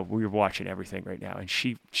 10-year-old now. We were watching everything right now, and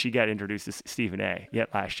she got introduced to Stephen A.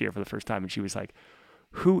 last year for the first time, and she was like,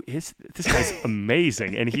 "Who is this guy's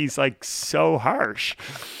amazing?" And he's like so harsh.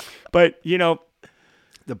 But you know,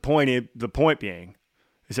 the point being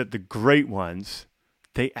is that the great ones,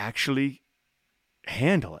 they actually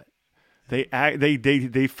handle it.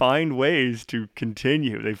 They find ways to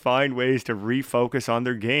continue. They find ways to refocus on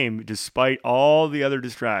their game despite all the other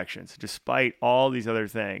distractions, despite all these other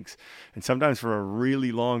things. And sometimes for a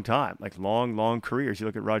really long time, like long careers. You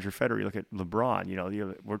look at Roger Federer, you look at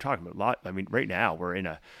LeBron, we're talking about a lot. I mean, right now we're in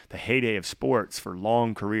the heyday of sports for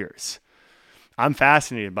long careers. I'm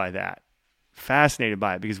fascinated by that. Fascinated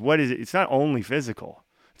by it because what is it? It's not only physical.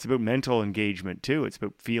 It's about mental engagement too. It's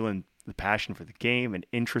about feeling the passion for the game and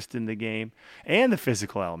interest in the game and the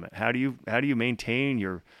physical element. How do you maintain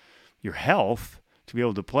your health to be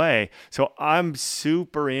able to play? So I'm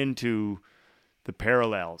super into the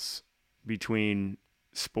parallels between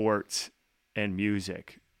sports and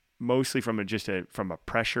music, mostly from a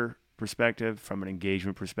pressure perspective, from an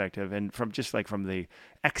engagement perspective, and from the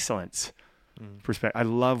excellence perspective. I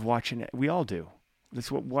love watching it. We all do. That's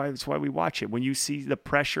why we watch it. When you see the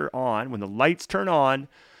pressure on, when the lights turn on,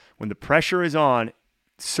 when the pressure is on,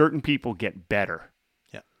 certain people get better.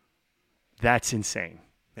 Yeah. That's insane.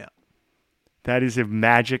 Yeah. That is a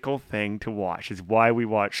magical thing to watch. It's why we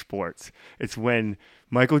watch sports. It's when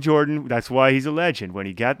Michael Jordan, that's why he's a legend. When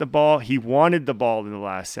he got the ball, he wanted the ball in the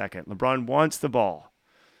last second. LeBron wants the ball.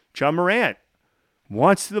 John Morant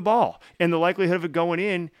wants the ball. And the likelihood of it going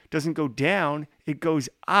in doesn't go down, it goes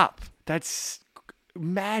up. That's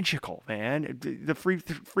magical, man. The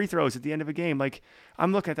free throws at the end of a game, like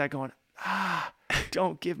I'm looking at that going,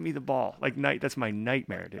 don't give me the ball. Like that's my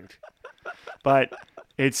nightmare, dude. But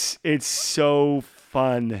it's so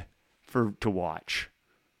fun to watch,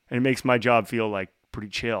 and it makes my job feel like pretty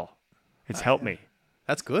chill. It's helped me.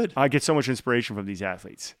 That's good. I get so much inspiration from these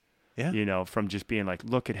athletes. Yeah, from just being like,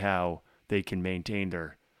 look at how they can maintain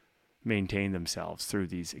themselves through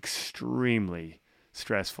these extremely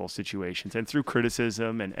stressful situations and through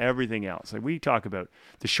criticism and everything else. Like we talk about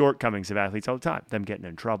the shortcomings of athletes all the time, them getting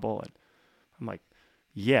in trouble. And I'm like,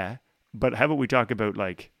 yeah, but how about we talk about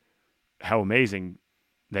like how amazing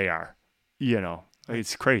they are?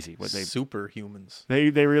 It's crazy what they superhumans. They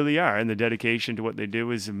really are. And the dedication to what they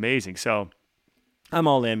do is amazing. So I'm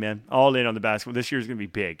all in, man. All in on the basketball. This year's going to be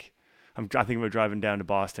big. I think we're driving down to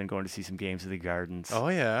Boston, going to see some games of the Gardens. Oh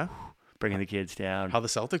yeah. Bringing the kids down. How the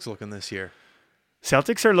Celtics looking this year?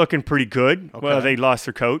 Celtics are looking pretty good. Okay. Well, they lost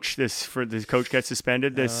their coach. This coach gets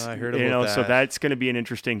suspended. I heard about that. So that's going to be an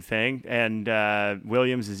interesting thing. And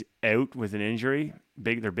Williams is out with an injury.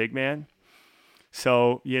 Their big man.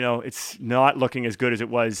 So it's not looking as good as it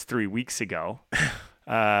was 3 weeks ago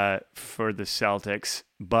for the Celtics.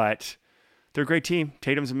 But they're a great team.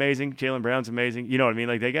 Tatum's amazing. Jaylen Brown's amazing. You know what I mean?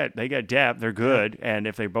 Like they got depth. They're good. Yeah. And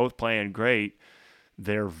if they're both playing great,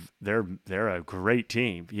 they're a great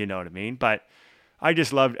team. You know what I mean? But I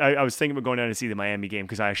just loved. I was thinking about going down to see the Miami game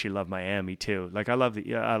because I actually love Miami too. Like I love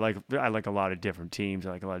I like a lot of different teams.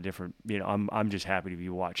 I like a lot of different. I'm just happy to be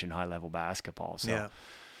watching high level basketball. So,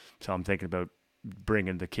 so I'm thinking about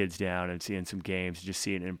bringing the kids down and seeing some games, just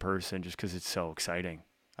seeing it in person, just because it's so exciting.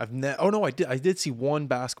 I did see one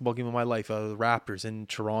basketball game in my life, the Raptors in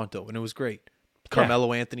Toronto, and it was great.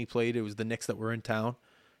 Carmelo Anthony played. It was the Knicks that were in town.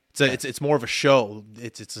 It's more of a show.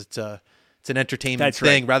 It's an entertainment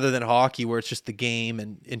thing rather than hockey where it's just the game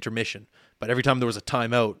and intermission. But every time there was a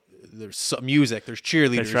timeout, there's some music, there's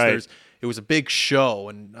cheerleaders. That's right. It was a big show,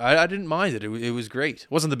 and I didn't mind it. It was great.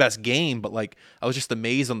 It wasn't the best game, but like I was just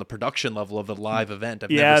amazed on the production level of the live event.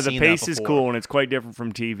 I've never seen the pace that is before. cool, and it's quite different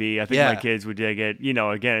from TV. I think my kids would dig it.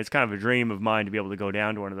 Again, it's kind of a dream of mine to be able to go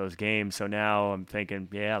down to one of those games. So now I'm thinking,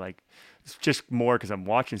 it's just more because I'm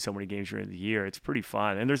watching so many games during the year. It's pretty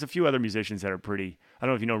fun. And there's a few other musicians that are pretty, I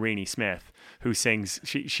don't know if you know Renee Smith, who sings,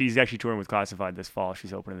 she's actually touring with Classified this fall.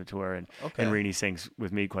 She's opening the tour, and Renee sings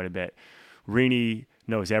with me quite a bit. Renee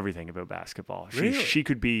knows everything about basketball. She could be she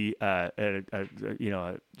could be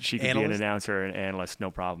an announcer and analyst, no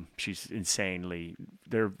problem. She's insanely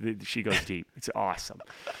she goes deep. It's awesome.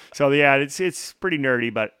 So it's pretty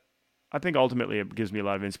nerdy, but I think ultimately it gives me a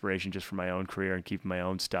lot of inspiration just for my own career and keeping my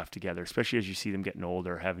own stuff together, especially as you see them getting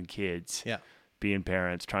older, having kids, being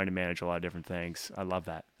parents, trying to manage a lot of different things. I love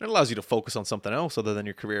that. It allows you to focus on something else other than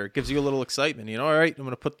your career. It gives you a little excitement. All right, I'm going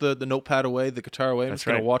to put the notepad away, the guitar away. I'm just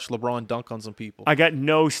going to watch LeBron dunk on some people. I got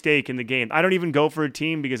no stake in the game. I don't even go for a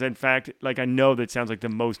team because, in fact, I know that sounds like the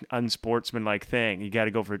most unsportsmanlike thing. You got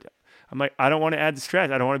to go for it. I'm like, I don't want to add the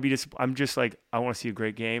stress. I don't want to be I'm just like, I want to see a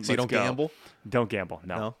great game. So you don't gamble? Don't gamble.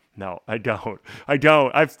 No, I don't.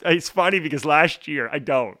 It's funny because last year I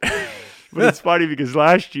don't. But it's funny because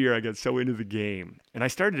last year I got so into the game and I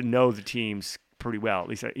started to know the teams pretty well. At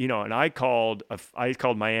least, and I called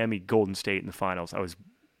Miami Golden State in the finals. I was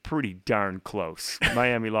pretty darn close.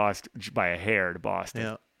 Miami lost by a hair to Boston.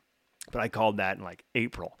 Yeah. But I called that in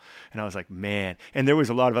April, and I was like, man. And there was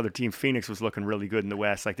a lot of other teams. Phoenix was looking really good in the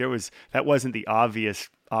West. That wasn't the obvious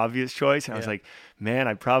choice. And I was like, man,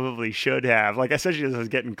 I probably should have. Especially as I was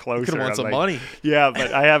getting closer. Could have won some money. Yeah,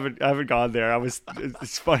 but I haven't gone there.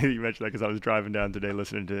 It's funny that you mentioned that because I was driving down today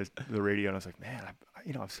listening to the radio, and I was like, man,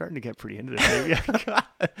 I'm starting to get pretty into this. Maybe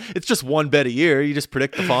it's just one bet a year. You just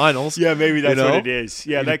predict the finals. Yeah, maybe that's what it is.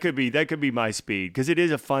 Yeah, that could be my speed because it is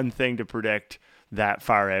a fun thing to predict that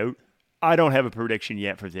far out. I don't have a prediction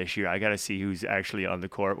yet for this year. I got to see who's actually on the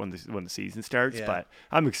court when the season starts, but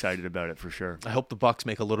I'm excited about it for sure. I hope the Bucks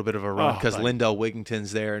make a little bit of a run because Lindell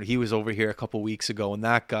Wigginton's there, and he was over here a couple weeks ago, and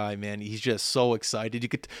that guy, man, he's just so excited. You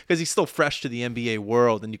could, because he's still fresh to the NBA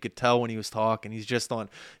world, and you could tell when he was talking. He's just on.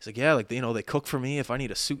 He's like, yeah, they cook for me. If I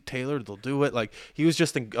need a suit tailored, they'll do it. He was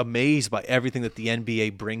just amazed by everything that the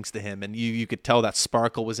NBA brings to him, and you could tell that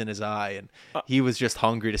sparkle was in his eye, and he was just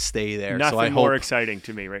hungry to stay there. Nothing more exciting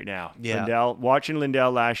to me right now. Yeah. Watching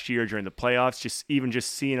Lindell last year during the playoffs,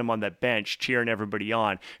 just seeing him on that bench cheering everybody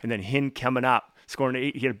on, and then him coming up,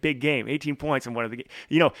 scoring he had a big game, 18 points in one of the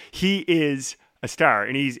games. He is a star,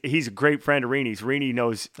 and he's a great friend of Renee's. Renee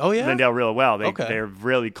knows Lindell real well. They're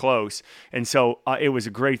really close, and so it was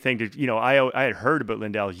a great thing to I had heard about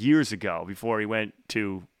Lindell years ago before he went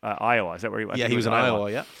to Iowa. Is that where he went? Yeah, he was in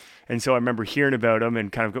Iowa. Yeah. And so I remember hearing about him and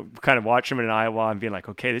kind of watching him in Iowa and being like,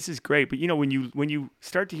 okay, this is great. But when you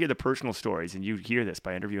start to hear the personal stories and you hear this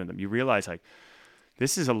by interviewing them, you realize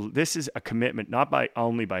this is a commitment not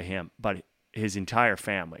only by him but his entire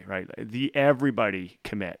family, right? Everybody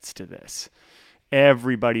commits to this.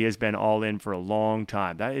 Everybody has been all in for a long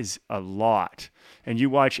time. That is a lot. And you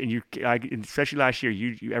watch, especially last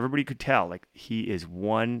year, everybody could tell he is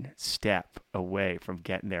one step away from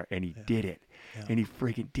getting there, and he did it. Yeah. And he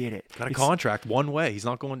freaking did it. Got a contract one way. He's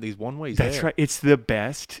not going. He's one way. That's right. It's the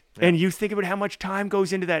best. Yeah. And you think about how much time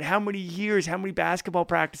goes into that. How many years? How many basketball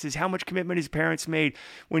practices? How much commitment his parents made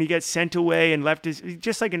when he got sent away and left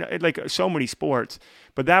just like so many sports.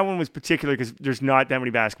 But that one was particular because there's not that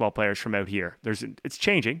many basketball players from out here. It's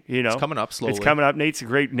changing. It's coming up slowly. It's coming up.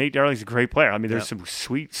 Nate Darling's a great player. I mean, there's some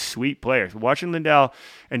sweet players. Watching Lindell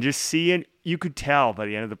and just seeing, you could tell by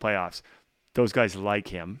the end of the playoffs, those guys like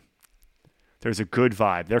him. There's a good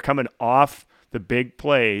vibe. They're coming off the big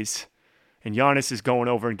plays, and Giannis is going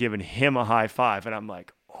over and giving him a high five. And I'm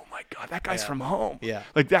like, oh my God, that guy's from home. Yeah.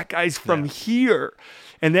 That guy's from here.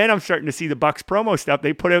 And then I'm starting to see the Bucks promo stuff.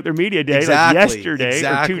 They put out their media day yesterday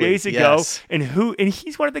or 2 days ago. Yes. And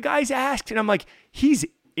he's one of the guys asked. And I'm like, he's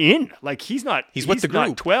in. He's with the group.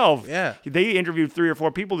 Not 12. Yeah. They interviewed 3 or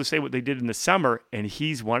 4 people to say what they did in the summer, and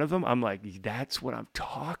he's one of them. I'm like, that's what I'm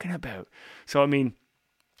talking about. So, I mean,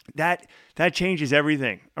 that changes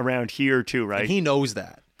everything around here too, right? And he knows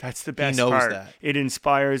that. That's the best knows part. that. It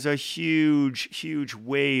inspires a huge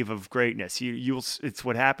wave of greatness. It's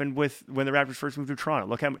what happened with when the Raptors first moved to Toronto.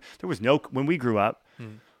 Look how there was no when we grew up.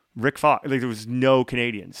 Rick Fox, like there was no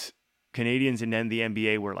Canadians. Canadians and then the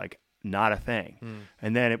NBA were like not a thing.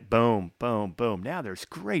 And then it boom. Now there's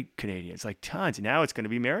great Canadians, like tons. Now it's going to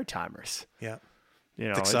be Maritimers. Yeah. You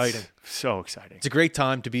know, It's exciting. So exciting. It's a great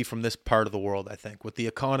time to be from this part of the world, I think, with the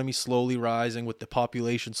economy slowly rising, with the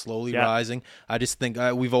population slowly rising. I just think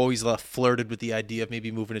we've always flirted with the idea of maybe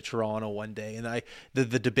moving to Toronto one day. And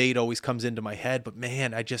the debate always comes into my head. But,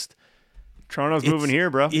 man, Toronto's moving here,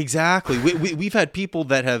 bro. Exactly. We've had people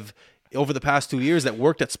that have, over the past 2 years, that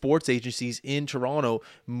worked at sports agencies in Toronto,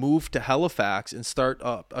 move to Halifax and start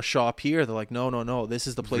a shop here. They're like, no, this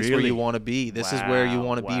is the place where you want to be. This is where you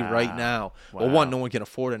want to be right now. Well, one, no one can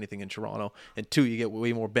afford anything in Toronto, and two, you get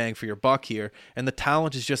way more bang for your buck here, and the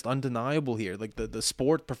talent is just undeniable here. Like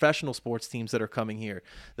the professional sports teams that are coming here,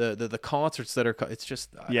 the concerts that are, it's just,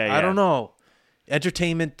 I don't know.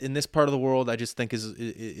 Entertainment in this part of the world, I just think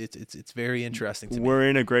it's very interesting to me. We're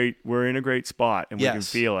in a great spot, and we can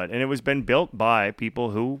feel it. And it was been built by people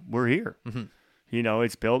who were here. You know,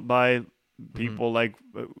 it's built by people like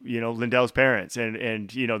Lindell's parents and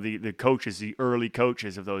the coaches, the early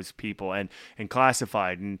coaches of those people, and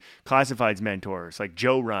Classified's mentors like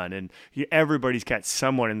Joe Run, and everybody's got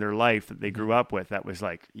someone in their life that they grew up with that was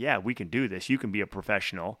like, yeah, we can do this. You can be a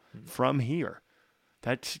professional from here.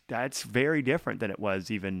 That's very different than it was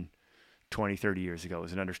even 20, 30 years ago. It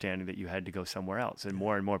was an understanding that you had to go somewhere else. And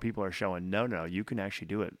more people are showing, no, you can actually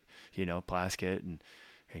do it. Plaskett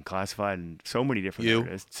and Classified and so many different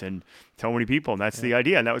artists and so many people. And that's the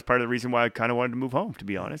idea. And that was part of the reason why I kind of wanted to move home, to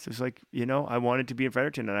be honest. It was like, I wanted to be in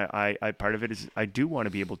Fredericton. And I part of it is I do want to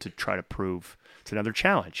be able to try to prove it's another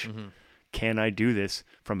challenge. Can I do this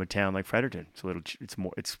from a town like Fredericton? So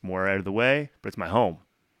it's more out of the way, but it's my home.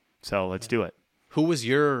 So let's do it. Who was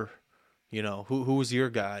your, who was your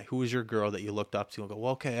guy? Who was your girl that you looked up to and go,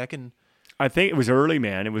 well, okay, I can. I think it was early,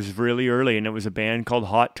 man. It was really early, and it was a band called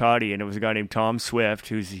Hot Toddy, and it was a guy named Tom Swift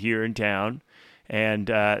who's here in town, and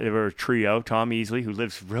they were a trio. Tom Easley, who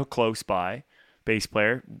lives real close by, bass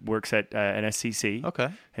player, works at NSCC. Okay.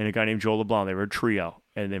 And a guy named Joel LeBlanc. They were a trio,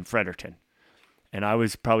 and then Fredericton. And I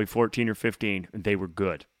was probably 14 or 15, and they were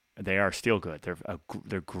good. They are still good.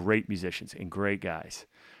 They're great musicians and great guys.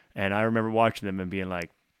 And I remember watching them and being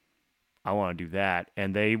like, I want to do that.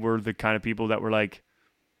 And they were the kind of people that were like,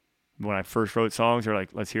 when I first wrote songs, they're like,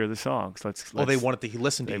 let's hear the songs. They wanted to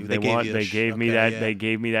listen to you. They gave me that. They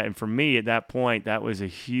gave me that. And for me at that point, that was a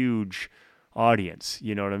huge audience.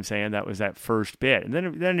 You know what I'm saying? That was that first bit. And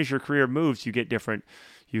then as your career moves, you have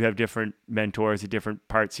different mentors at different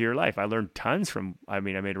parts of your life. I learned tons from, I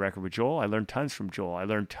made a record with Joel. I learned tons from Joel. I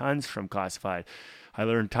learned tons from Classified. I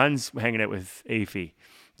learned tons hanging out with Afie.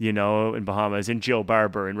 In Bahamas, and Jill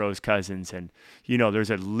Barber and Rose Cousins. And, there's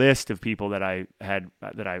a list of people that I had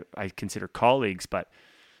that I consider colleagues, but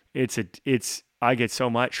I get so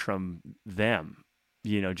much from them,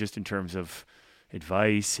 just in terms of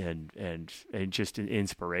advice and just an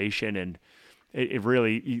inspiration. And it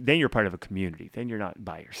really, then you're part of a community. Then you're not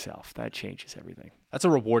by yourself. That changes everything. That's a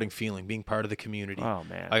rewarding feeling, being part of the community. Oh,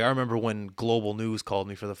 man. I remember when Global News called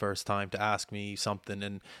me for the first time to ask me something,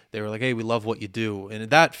 and they were like, hey, we love what you do. And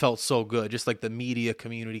that felt so good, just like the media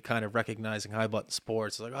community kind of recognizing High Button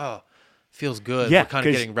Sports. It's like, oh, feels good. Yeah, we're kind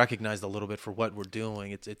of getting recognized a little bit for what we're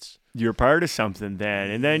doing. It's you're part of something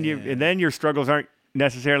then. And then your struggles aren't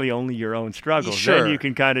necessarily only your own struggles. Sure. Then you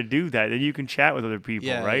can kind of do that. Then you can chat with other people,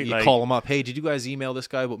 right? You call them up. Hey, did you guys email this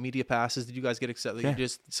guy about media passes? Did you guys get accepted? Yeah.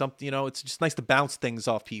 Just something, it's just nice to bounce things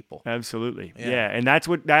off people. Absolutely. Yeah. And that's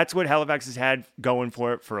what Halifax has had going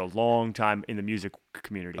for it for a long time in the music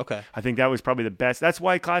community. Okay. I think that was probably the best. That's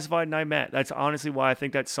why Classified and I met. That's honestly why I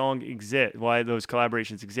think that song exists, why those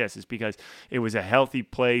collaborations exist, is because it was a healthy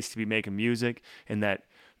place to be making music, and that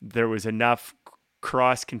there was enough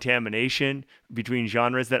cross-contamination between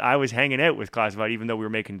genres that I was hanging out with Classified, even though we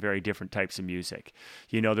were making very different types of music.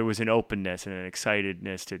 There was an openness and an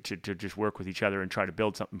excitedness to just work with each other and try to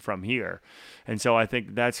build something from here. And so I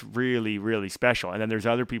think that's really, really special. And then there's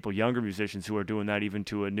other people, younger musicians, who are doing that even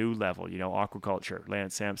to a new level. Aquaculture,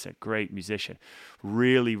 Lance Sampson, great musician.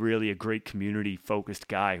 Really, really a great community-focused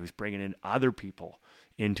guy who's bringing in other people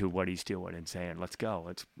into what he's doing and saying, let's go.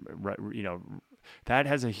 That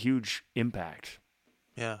has a huge impact.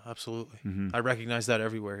 Yeah, absolutely. Mm-hmm. I recognize that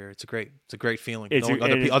everewhere here. It's a great feeling.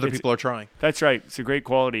 Other people are trying. That's right. It's a great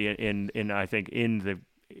quality in I think in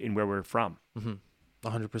where we're from.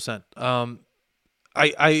 100%.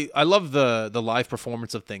 I love the live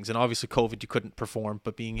performance of things, and obviously COVID you couldn't perform,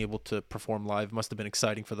 but being able to perform live must have been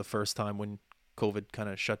exciting for the first time when COVID kind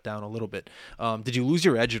of shut down a little bit. Did you lose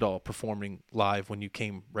your edge at all performing live when you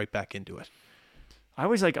came right back into it? I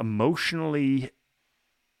was like emotionally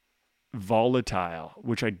volatile,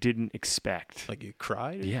 which I didn't expect. Like you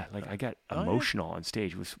cried? Yeah, like I got emotional on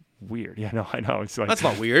stage. It was weird. Yeah, no, I know. It's like, that's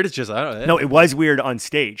not weird. It's just I don't know. No, it was weird on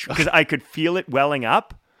stage because I could feel it welling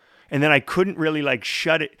up. And then I couldn't really like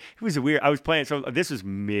shut it. It was weird. I was playing. So this was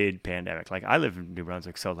mid-pandemic. Like I live in New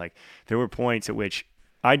Brunswick, so like there were points at which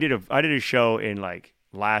I did a show in like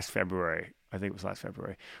last February. I think it was last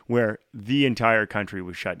February, where the entire country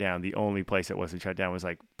was shut down. The only place that wasn't shut down was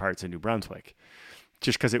like parts of New Brunswick,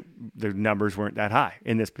 just because the numbers weren't that high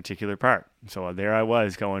in this particular part. So there I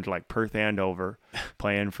was going to like Perth, Andover,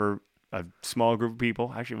 playing for a small group of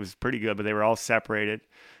people. Actually, it was pretty good, but they were all separated.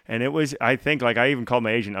 And it was, I think, like I even called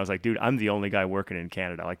my agent. I was like, dude, I'm the only guy working in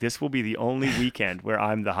Canada. Like this will be the only weekend where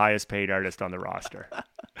I'm the highest paid artist on the roster.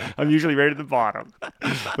 I'm usually right at the bottom.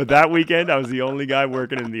 But that weekend, I was the only guy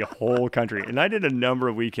working in the whole country. And I did a number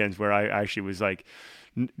of weekends where I actually was like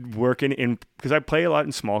working in, because I play a lot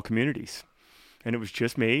in small communities. And it was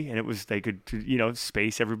just me, and it was, they could,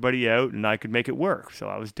 space everybody out, and I could make it work. So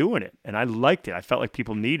I was doing it, and I liked it. I felt like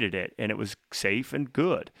people needed it, and it was safe and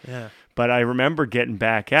good. Yeah. But I remember getting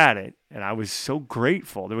back at it, and I was so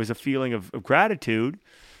grateful. There was a feeling of gratitude,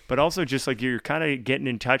 but also just like you're kind of getting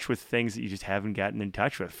in touch with things that you just haven't gotten in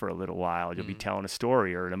touch with for a little while. You'll be telling a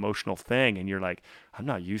story or an emotional thing, and you're like, I'm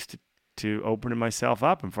not used to opening myself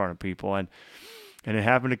up in front of people. And it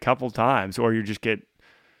happened a couple times, or you just get,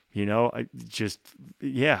 that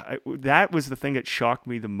was the thing that shocked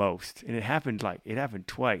me the most. And it happened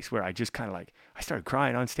twice where I just kind of like, I started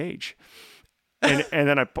crying on stage. And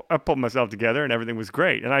then I pulled myself together and everything was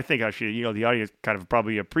great. And I think actually, the audience kind of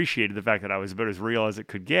probably appreciated the fact that I was about as real as it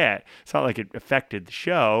could get. It's not like it affected the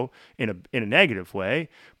show in a negative way,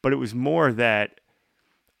 but it was more that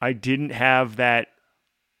I didn't have that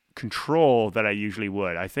control that I usually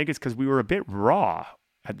would. I think it's because we were a bit raw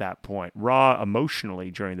at that point, raw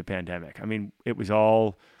emotionally during the pandemic. I mean, it was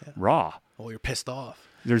all raw. Oh, you're pissed off.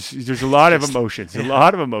 There's a lot of emotions, Yeah. a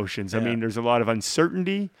lot of emotions. Yeah. I mean, there's a lot of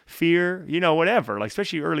uncertainty, fear, whatever, like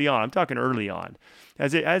especially early on. I'm talking early on.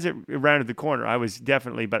 As it rounded the corner, I was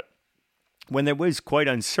definitely, but when there was quite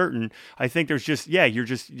uncertain, I think there's just,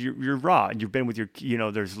 you're raw and you've been with your,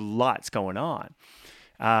 there's lots going on.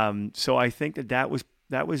 So I think that was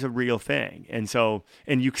a real thing. And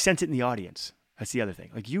you sense it in the audience. That's the other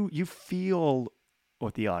thing. Like you feel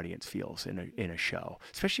what the audience feels in a show,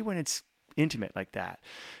 especially when it's intimate like that.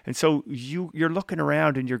 And so you're looking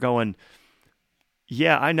around and you're going,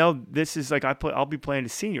 yeah, I know this is like I'll be playing to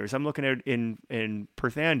seniors. I'm looking at in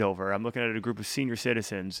Perth Andover. I'm looking at a group of senior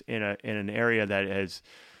citizens in an area that is,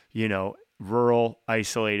 rural,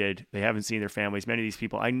 isolated. They haven't seen their families. Many of these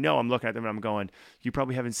people, I know, I'm looking at them and I'm going, you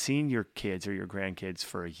probably haven't seen your kids or your grandkids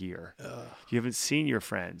for a year. You haven't seen your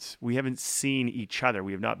friends. We haven't seen each other.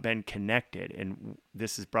 We have not been connected. And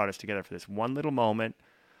this has brought us together for this one little moment.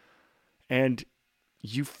 And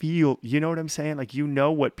you feel, you know what I'm saying? Like,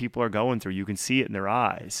 what people are going through. You can see it in their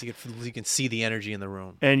eyes. You can see the energy in the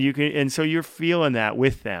room. And so you're feeling that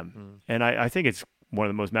with them. And I think it's one of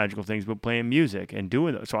the most magical things about playing music and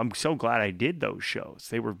doing those. So I'm so glad I did those shows.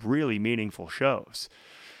 They were really meaningful shows.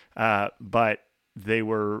 But they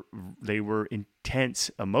were intense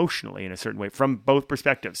emotionally in a certain way from both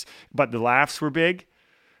perspectives. But the laughs were big.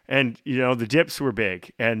 And, the dips were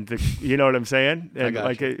big. And you know what I'm saying? And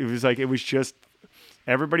it was just,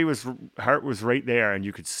 everybody's heart was right there and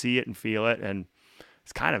you could see it and feel it. And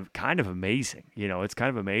it's kind of amazing. It's kind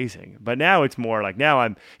of amazing. But now it's more like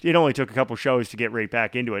it only took a couple shows to get right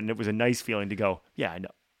back into it. And it was a nice feeling to go, yeah,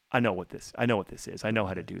 I know what this is. I know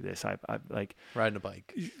how to do this. I like riding a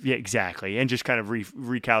bike. Yeah, exactly. And just kind of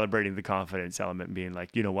recalibrating the confidence element and being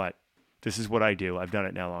like, you know what? This is what I do. I've done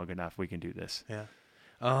it now long enough. We can do this. Yeah.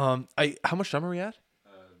 How much time are we at?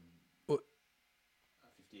 15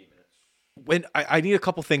 minutes. When I need a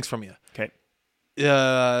couple things from you. Okay.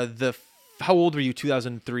 How old were you?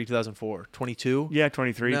 2003, 2004, 22? Yeah,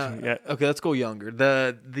 23. No, yeah. Okay, let's go younger.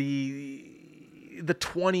 The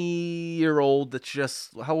 20-year-old that's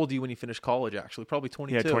just, how old are you when you finished college? Actually, probably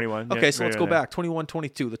 22. Yeah, 21. Okay, Yeah, so let's go back. 21,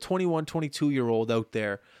 22. The 21, 22-year-old out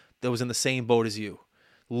there that was in the same boat as you.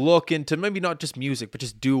 Look into maybe not just music, but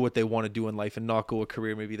just do what they want to do in life and not go a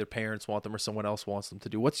career maybe their parents want them or someone else wants them to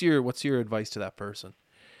do. What's your advice to that person?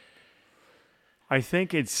 I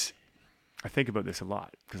think about this a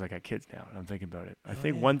lot because I got kids now and I'm thinking about it. I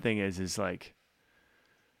think one thing is like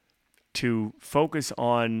to focus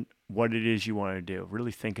on what it is you want to do.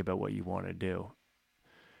 Really think about what you want to do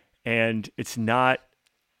And it's not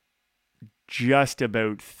just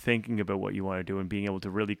about thinking about what you want to do and being able to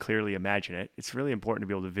really clearly imagine it. It's really important to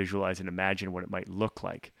be able to visualize and imagine what it might look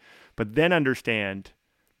like, but then understand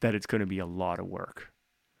that it's going to be a lot of work.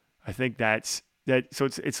 I think that's that. So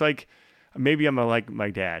it's like, maybe I'm like my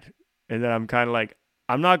dad, and then I'm kind of like,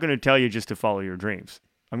 I'm not going to tell you just to follow your dreams.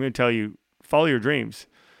 I'm going to tell you, follow your dreams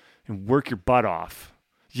and work your butt off.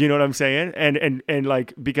 You know what I'm saying? And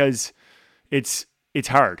like, because it's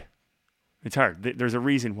hard. It's hard. There's a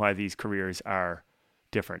reason why these careers are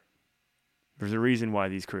different. There's a reason why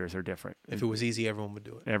these careers are different. If it was easy, everyone would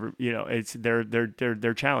do it. It's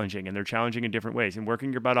they're challenging, and they're challenging in different ways. And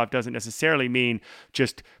working your butt off doesn't necessarily mean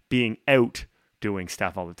just being out doing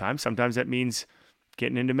stuff all the time. Sometimes that means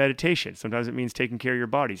getting into meditation. Sometimes it means taking care of your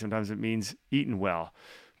body. Sometimes it means eating well.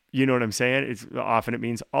 You know what I'm saying? Often it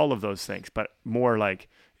means all of those things, but more like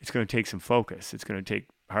it's going to take some focus. It's going to take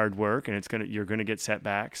hard work, and you're going to get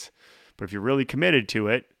setbacks. But if you're really committed to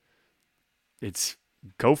it, it's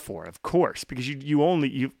go for it, of course, because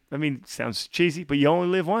I mean, it sounds cheesy, but you only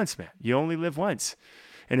live once, man. You only live once.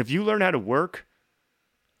 And if you learn how to work,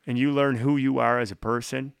 and you learn who you are as a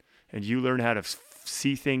person, and you learn how to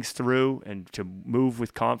see things through and to move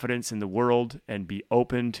with confidence in the world and be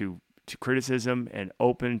open to criticism and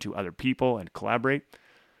open to other people and collaborate,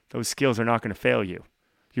 those skills are not going to fail you.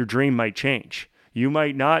 Your dream might change. You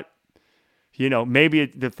might not, maybe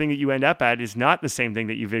the thing that you end up at is not the same thing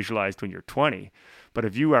that you visualized when you're 20. But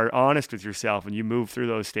if you are honest with yourself and you move through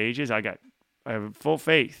those stages, I have full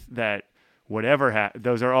faith that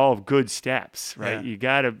those are all good steps, right?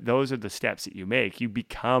 Yeah. Those are the steps that you make. You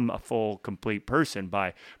become a full, complete person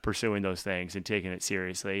by pursuing those things and taking it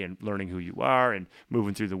seriously and learning who you are and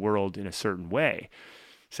moving through the world in a certain way.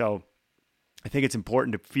 So I think it's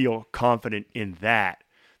important to feel confident in that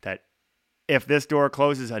if this door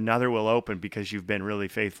closes, another will open because you've been really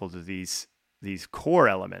faithful to these core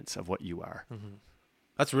elements of what you are. Mm-hmm.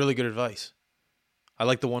 That's really good advice. I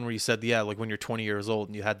like the one where you said, like when you're 20 years old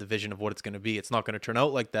and you had the vision of what it's going to be, it's not going to turn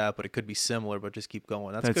out like that, but it could be similar, but just keep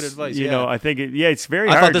going. That's good advice. I think it's very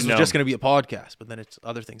hard. I thought this was just going to be a podcast, but then it's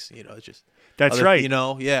other things, it's just. That's right.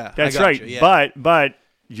 Yeah. That's right. Yeah. But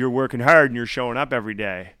you're working hard and you're showing up every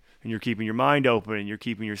day and you're keeping your mind open and you're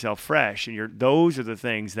keeping yourself fresh. And those are the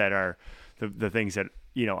things that are the things that,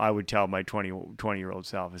 I would tell my 20-year-old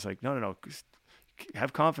self. It's like, no.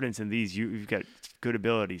 Have confidence in these. You've got good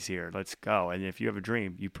abilities here. Let's go. And if you have a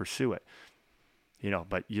dream, you pursue it.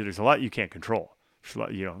 But there's a lot you can't control.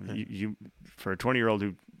 You for a 20-year-old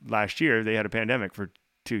who last year they had a pandemic for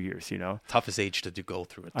 2 years. Toughest age to go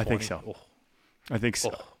through it. I think so. Oh. I think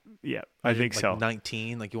so. Oh. Yeah, I think so.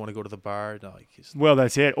 19, like you want to go to the bar. No, well,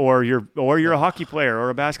 that's it. Or you're a hockey player or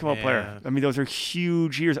a basketball player. I mean, those are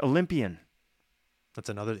huge years. Olympian. That's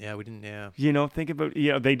another, we didn't, think about,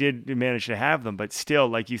 they did manage to have them, but still,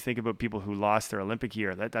 like you think about people who lost their Olympic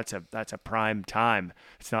year, that's a prime time.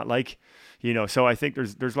 It's not like, so I think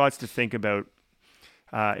there's lots to think about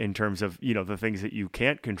in terms of, the things that you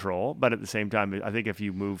can't control, but at the same time, I think if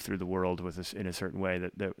you move through the world with this in a certain way,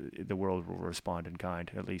 that the world will respond in kind.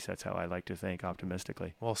 At least that's how I like to think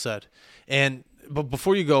optimistically. Well said. But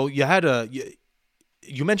before you go,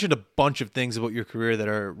 you mentioned a bunch of things about your career that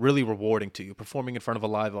are really rewarding to you. Performing in front of a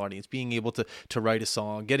live audience, being able to write a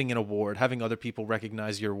song, getting an award, having other people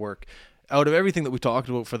recognize your work. Out of everything that we talked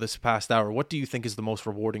about for this past hour, what do you think is the most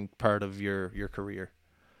rewarding part of your career?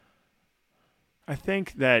 I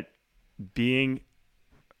think that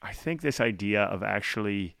this idea of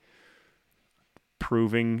actually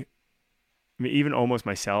proving, even almost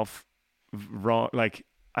myself wrong. Like,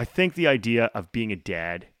 I think the idea of being a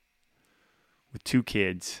dad with 2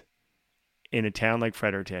 kids in a town like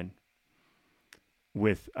Fredericton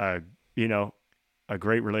with a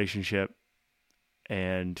great relationship,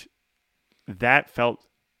 and that felt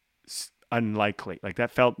unlikely. Like,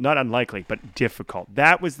 that felt not unlikely, but difficult.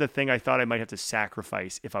 That was the thing I thought I might have to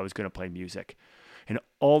sacrifice if I was going to play music. And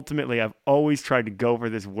ultimately, I've always tried to go for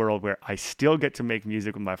this world where I still get to make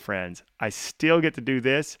music with my friends. I still get to do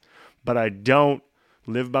this, but I don't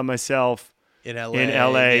live by myself in LA,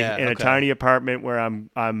 in a tiny apartment where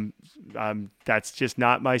I'm that's just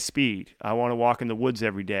not my speed. I want to walk in the woods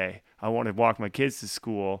every day. I want to walk my kids to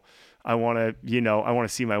school. I want to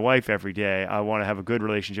see my wife every day. I want to have a good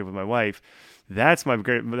relationship with my wife. That's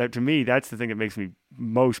to me, that's the thing that makes me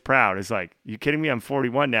most proud. It's like, you kidding me? I'm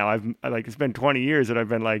 41 now. It's been 20 years that I've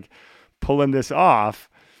been like pulling this off.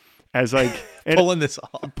 As like pulling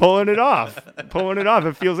it off.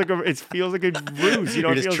 It feels like a ruse.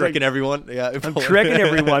 You're just tricking everyone. Yeah, I'm tricking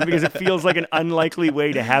everyone because it feels like an unlikely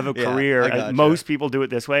way to have a career. Most people do it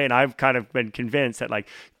this way, and I've kind of been convinced that, like,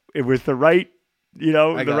 with the right the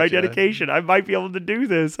right gotcha. dedication. I might be able to do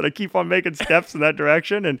this. And I keep on making steps in that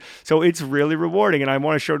direction. And so it's really rewarding. And I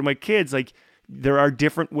want to show to my kids, like, there are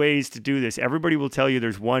different ways to do this. Everybody will tell you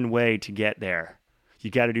there's one way to get there. You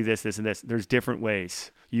got to do this, this, and this. There's different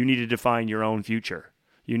ways. You need to define your own future.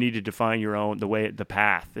 You need to define your own, the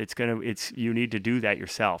path. You need to do that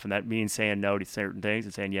yourself. And that means saying no to certain things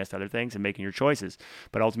and saying yes to other things and making your choices.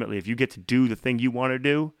 But ultimately, if you get to do the thing you want to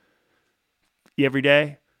do every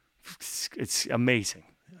day, it's amazing.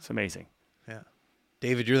 It's amazing. Yeah.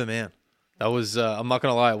 David, you're the man. That was, I'm not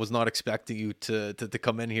going to lie, I was not expecting you to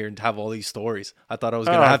come in here and have all these stories. I thought I was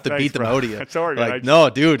going to have to beat them out of you. Sorry, like, no,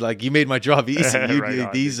 dude, like, you made my job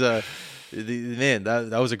easy. Man,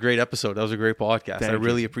 that was a great episode. That was a great podcast. I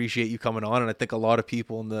really appreciate you coming on, and I think a lot of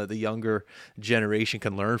people in the younger generation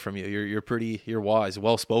can learn from you. You're wise,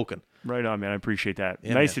 well-spoken. Right on, man. I appreciate that.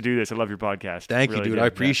 Yeah, nice man. to do this. I love your podcast. Thank really you, dude. do. I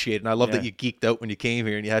appreciate it. And I love that you geeked out when you came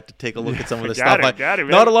here and you had to take a look at some of the Got stuff. it, man.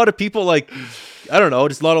 Not a lot of people, like, I don't know,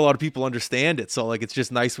 just not a lot of people understand it. So, like, it's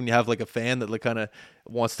just nice when you have, like, a fan that, like, kind of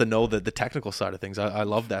wants to know the technical side of things. I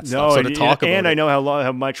love that stuff. So to talk about and it. I know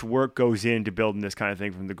how much work goes into building this kind of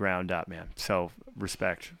thing from the ground up, man. So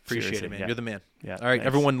respect. Appreciate Seriously. it, man. Yeah. You're the man. Yeah, all right, thanks.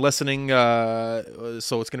 everyone listening.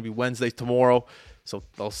 So it's going to be Wednesday tomorrow. So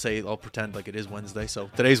I'll pretend like it is Wednesday.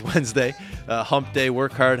 So today's Wednesday, hump day,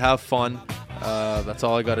 work hard, have fun. That's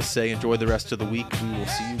all I got to say. Enjoy the rest of the week. We will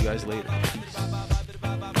see you guys later. Peace.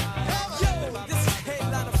 Yo, this is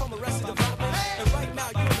headliner from Arrested Development, and right now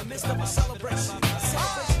you're in the midst of a celebration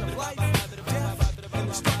of life, death, and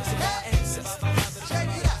the struggles of our ancestors. Check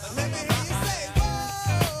it out. Let me hear you say,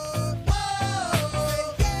 whoa,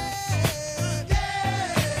 whoa, yeah, yeah,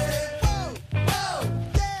 whoa, whoa,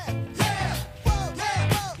 yeah, yeah, whoa, yeah,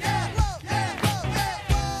 yeah, whoa, yeah, whoa, yeah,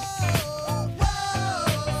 whoa, whoa, yeah,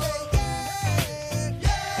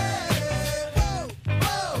 yeah, whoa,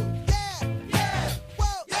 whoa, yeah, yeah,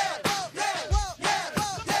 whoa, yeah, whoa, yeah, whoa, yeah,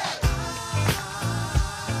 whoa, yeah.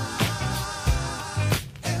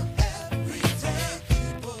 Everyday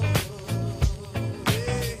people, hey,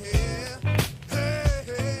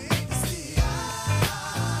 see,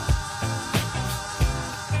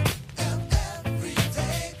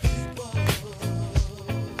 everyday people,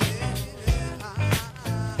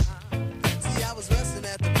 See, I was resting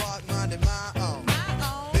at the park, minding my own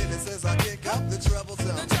business as I kick up the treble tone.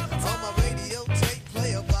 On my radio tape,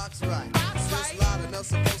 play a box right. Just loud enough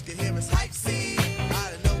so folks can hear us hype scene.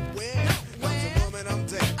 Out of nowhere, comes a woman I'm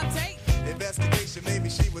dating. Investigation, maybe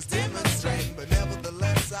she was demonstrating, but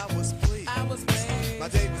nevertheless I was pleased. My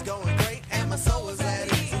day was going great and my soul was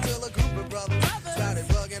at ease until a group of brothers started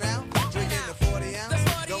bugging out, drinking the 40 ounce,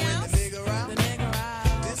 going the nigger out,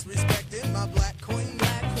 disrespecting my black queen,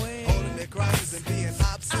 holding their crosses and being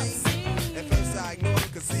obscene. At first I ignored them,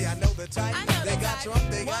 cause see I know the type. They got drunk,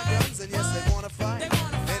 they got guns, and yes they wanna fight.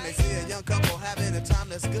 And they see a young couple having a time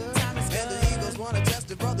that's good, and the Eagles wanna test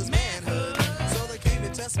the brothers' manhood. So they came to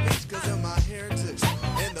test me cause of my heritage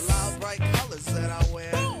and the loud bright colors that I wear.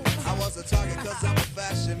 I was a target cause I'm a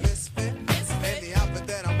fashion misfit, and the outfit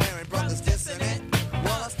that I'm wearing, brothers dissing it.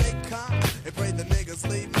 While I stay calm and pray the niggas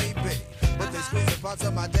leave me be, but they squeeze the parts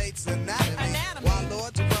of my date's anatomy. Why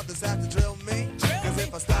Lord, you brothers have to drill me, cause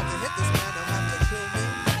if I stop to hit this man, they'll have to kill me.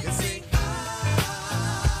 You see, I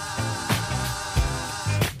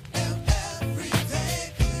am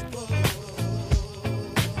everyday people.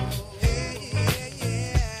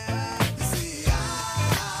 Yeah. You see, I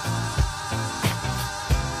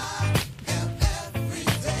am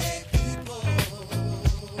everyday people.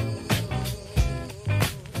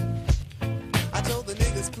 I told the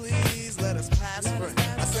niggas, please let us pass friends.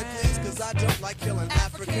 I said, please, cause I don't like killing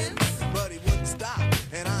Africans. But he wouldn't stop,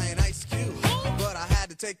 and I ain't Ice Cube. But I had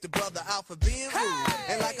to take the brother out for being rude.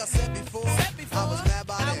 And like I said before, I was mad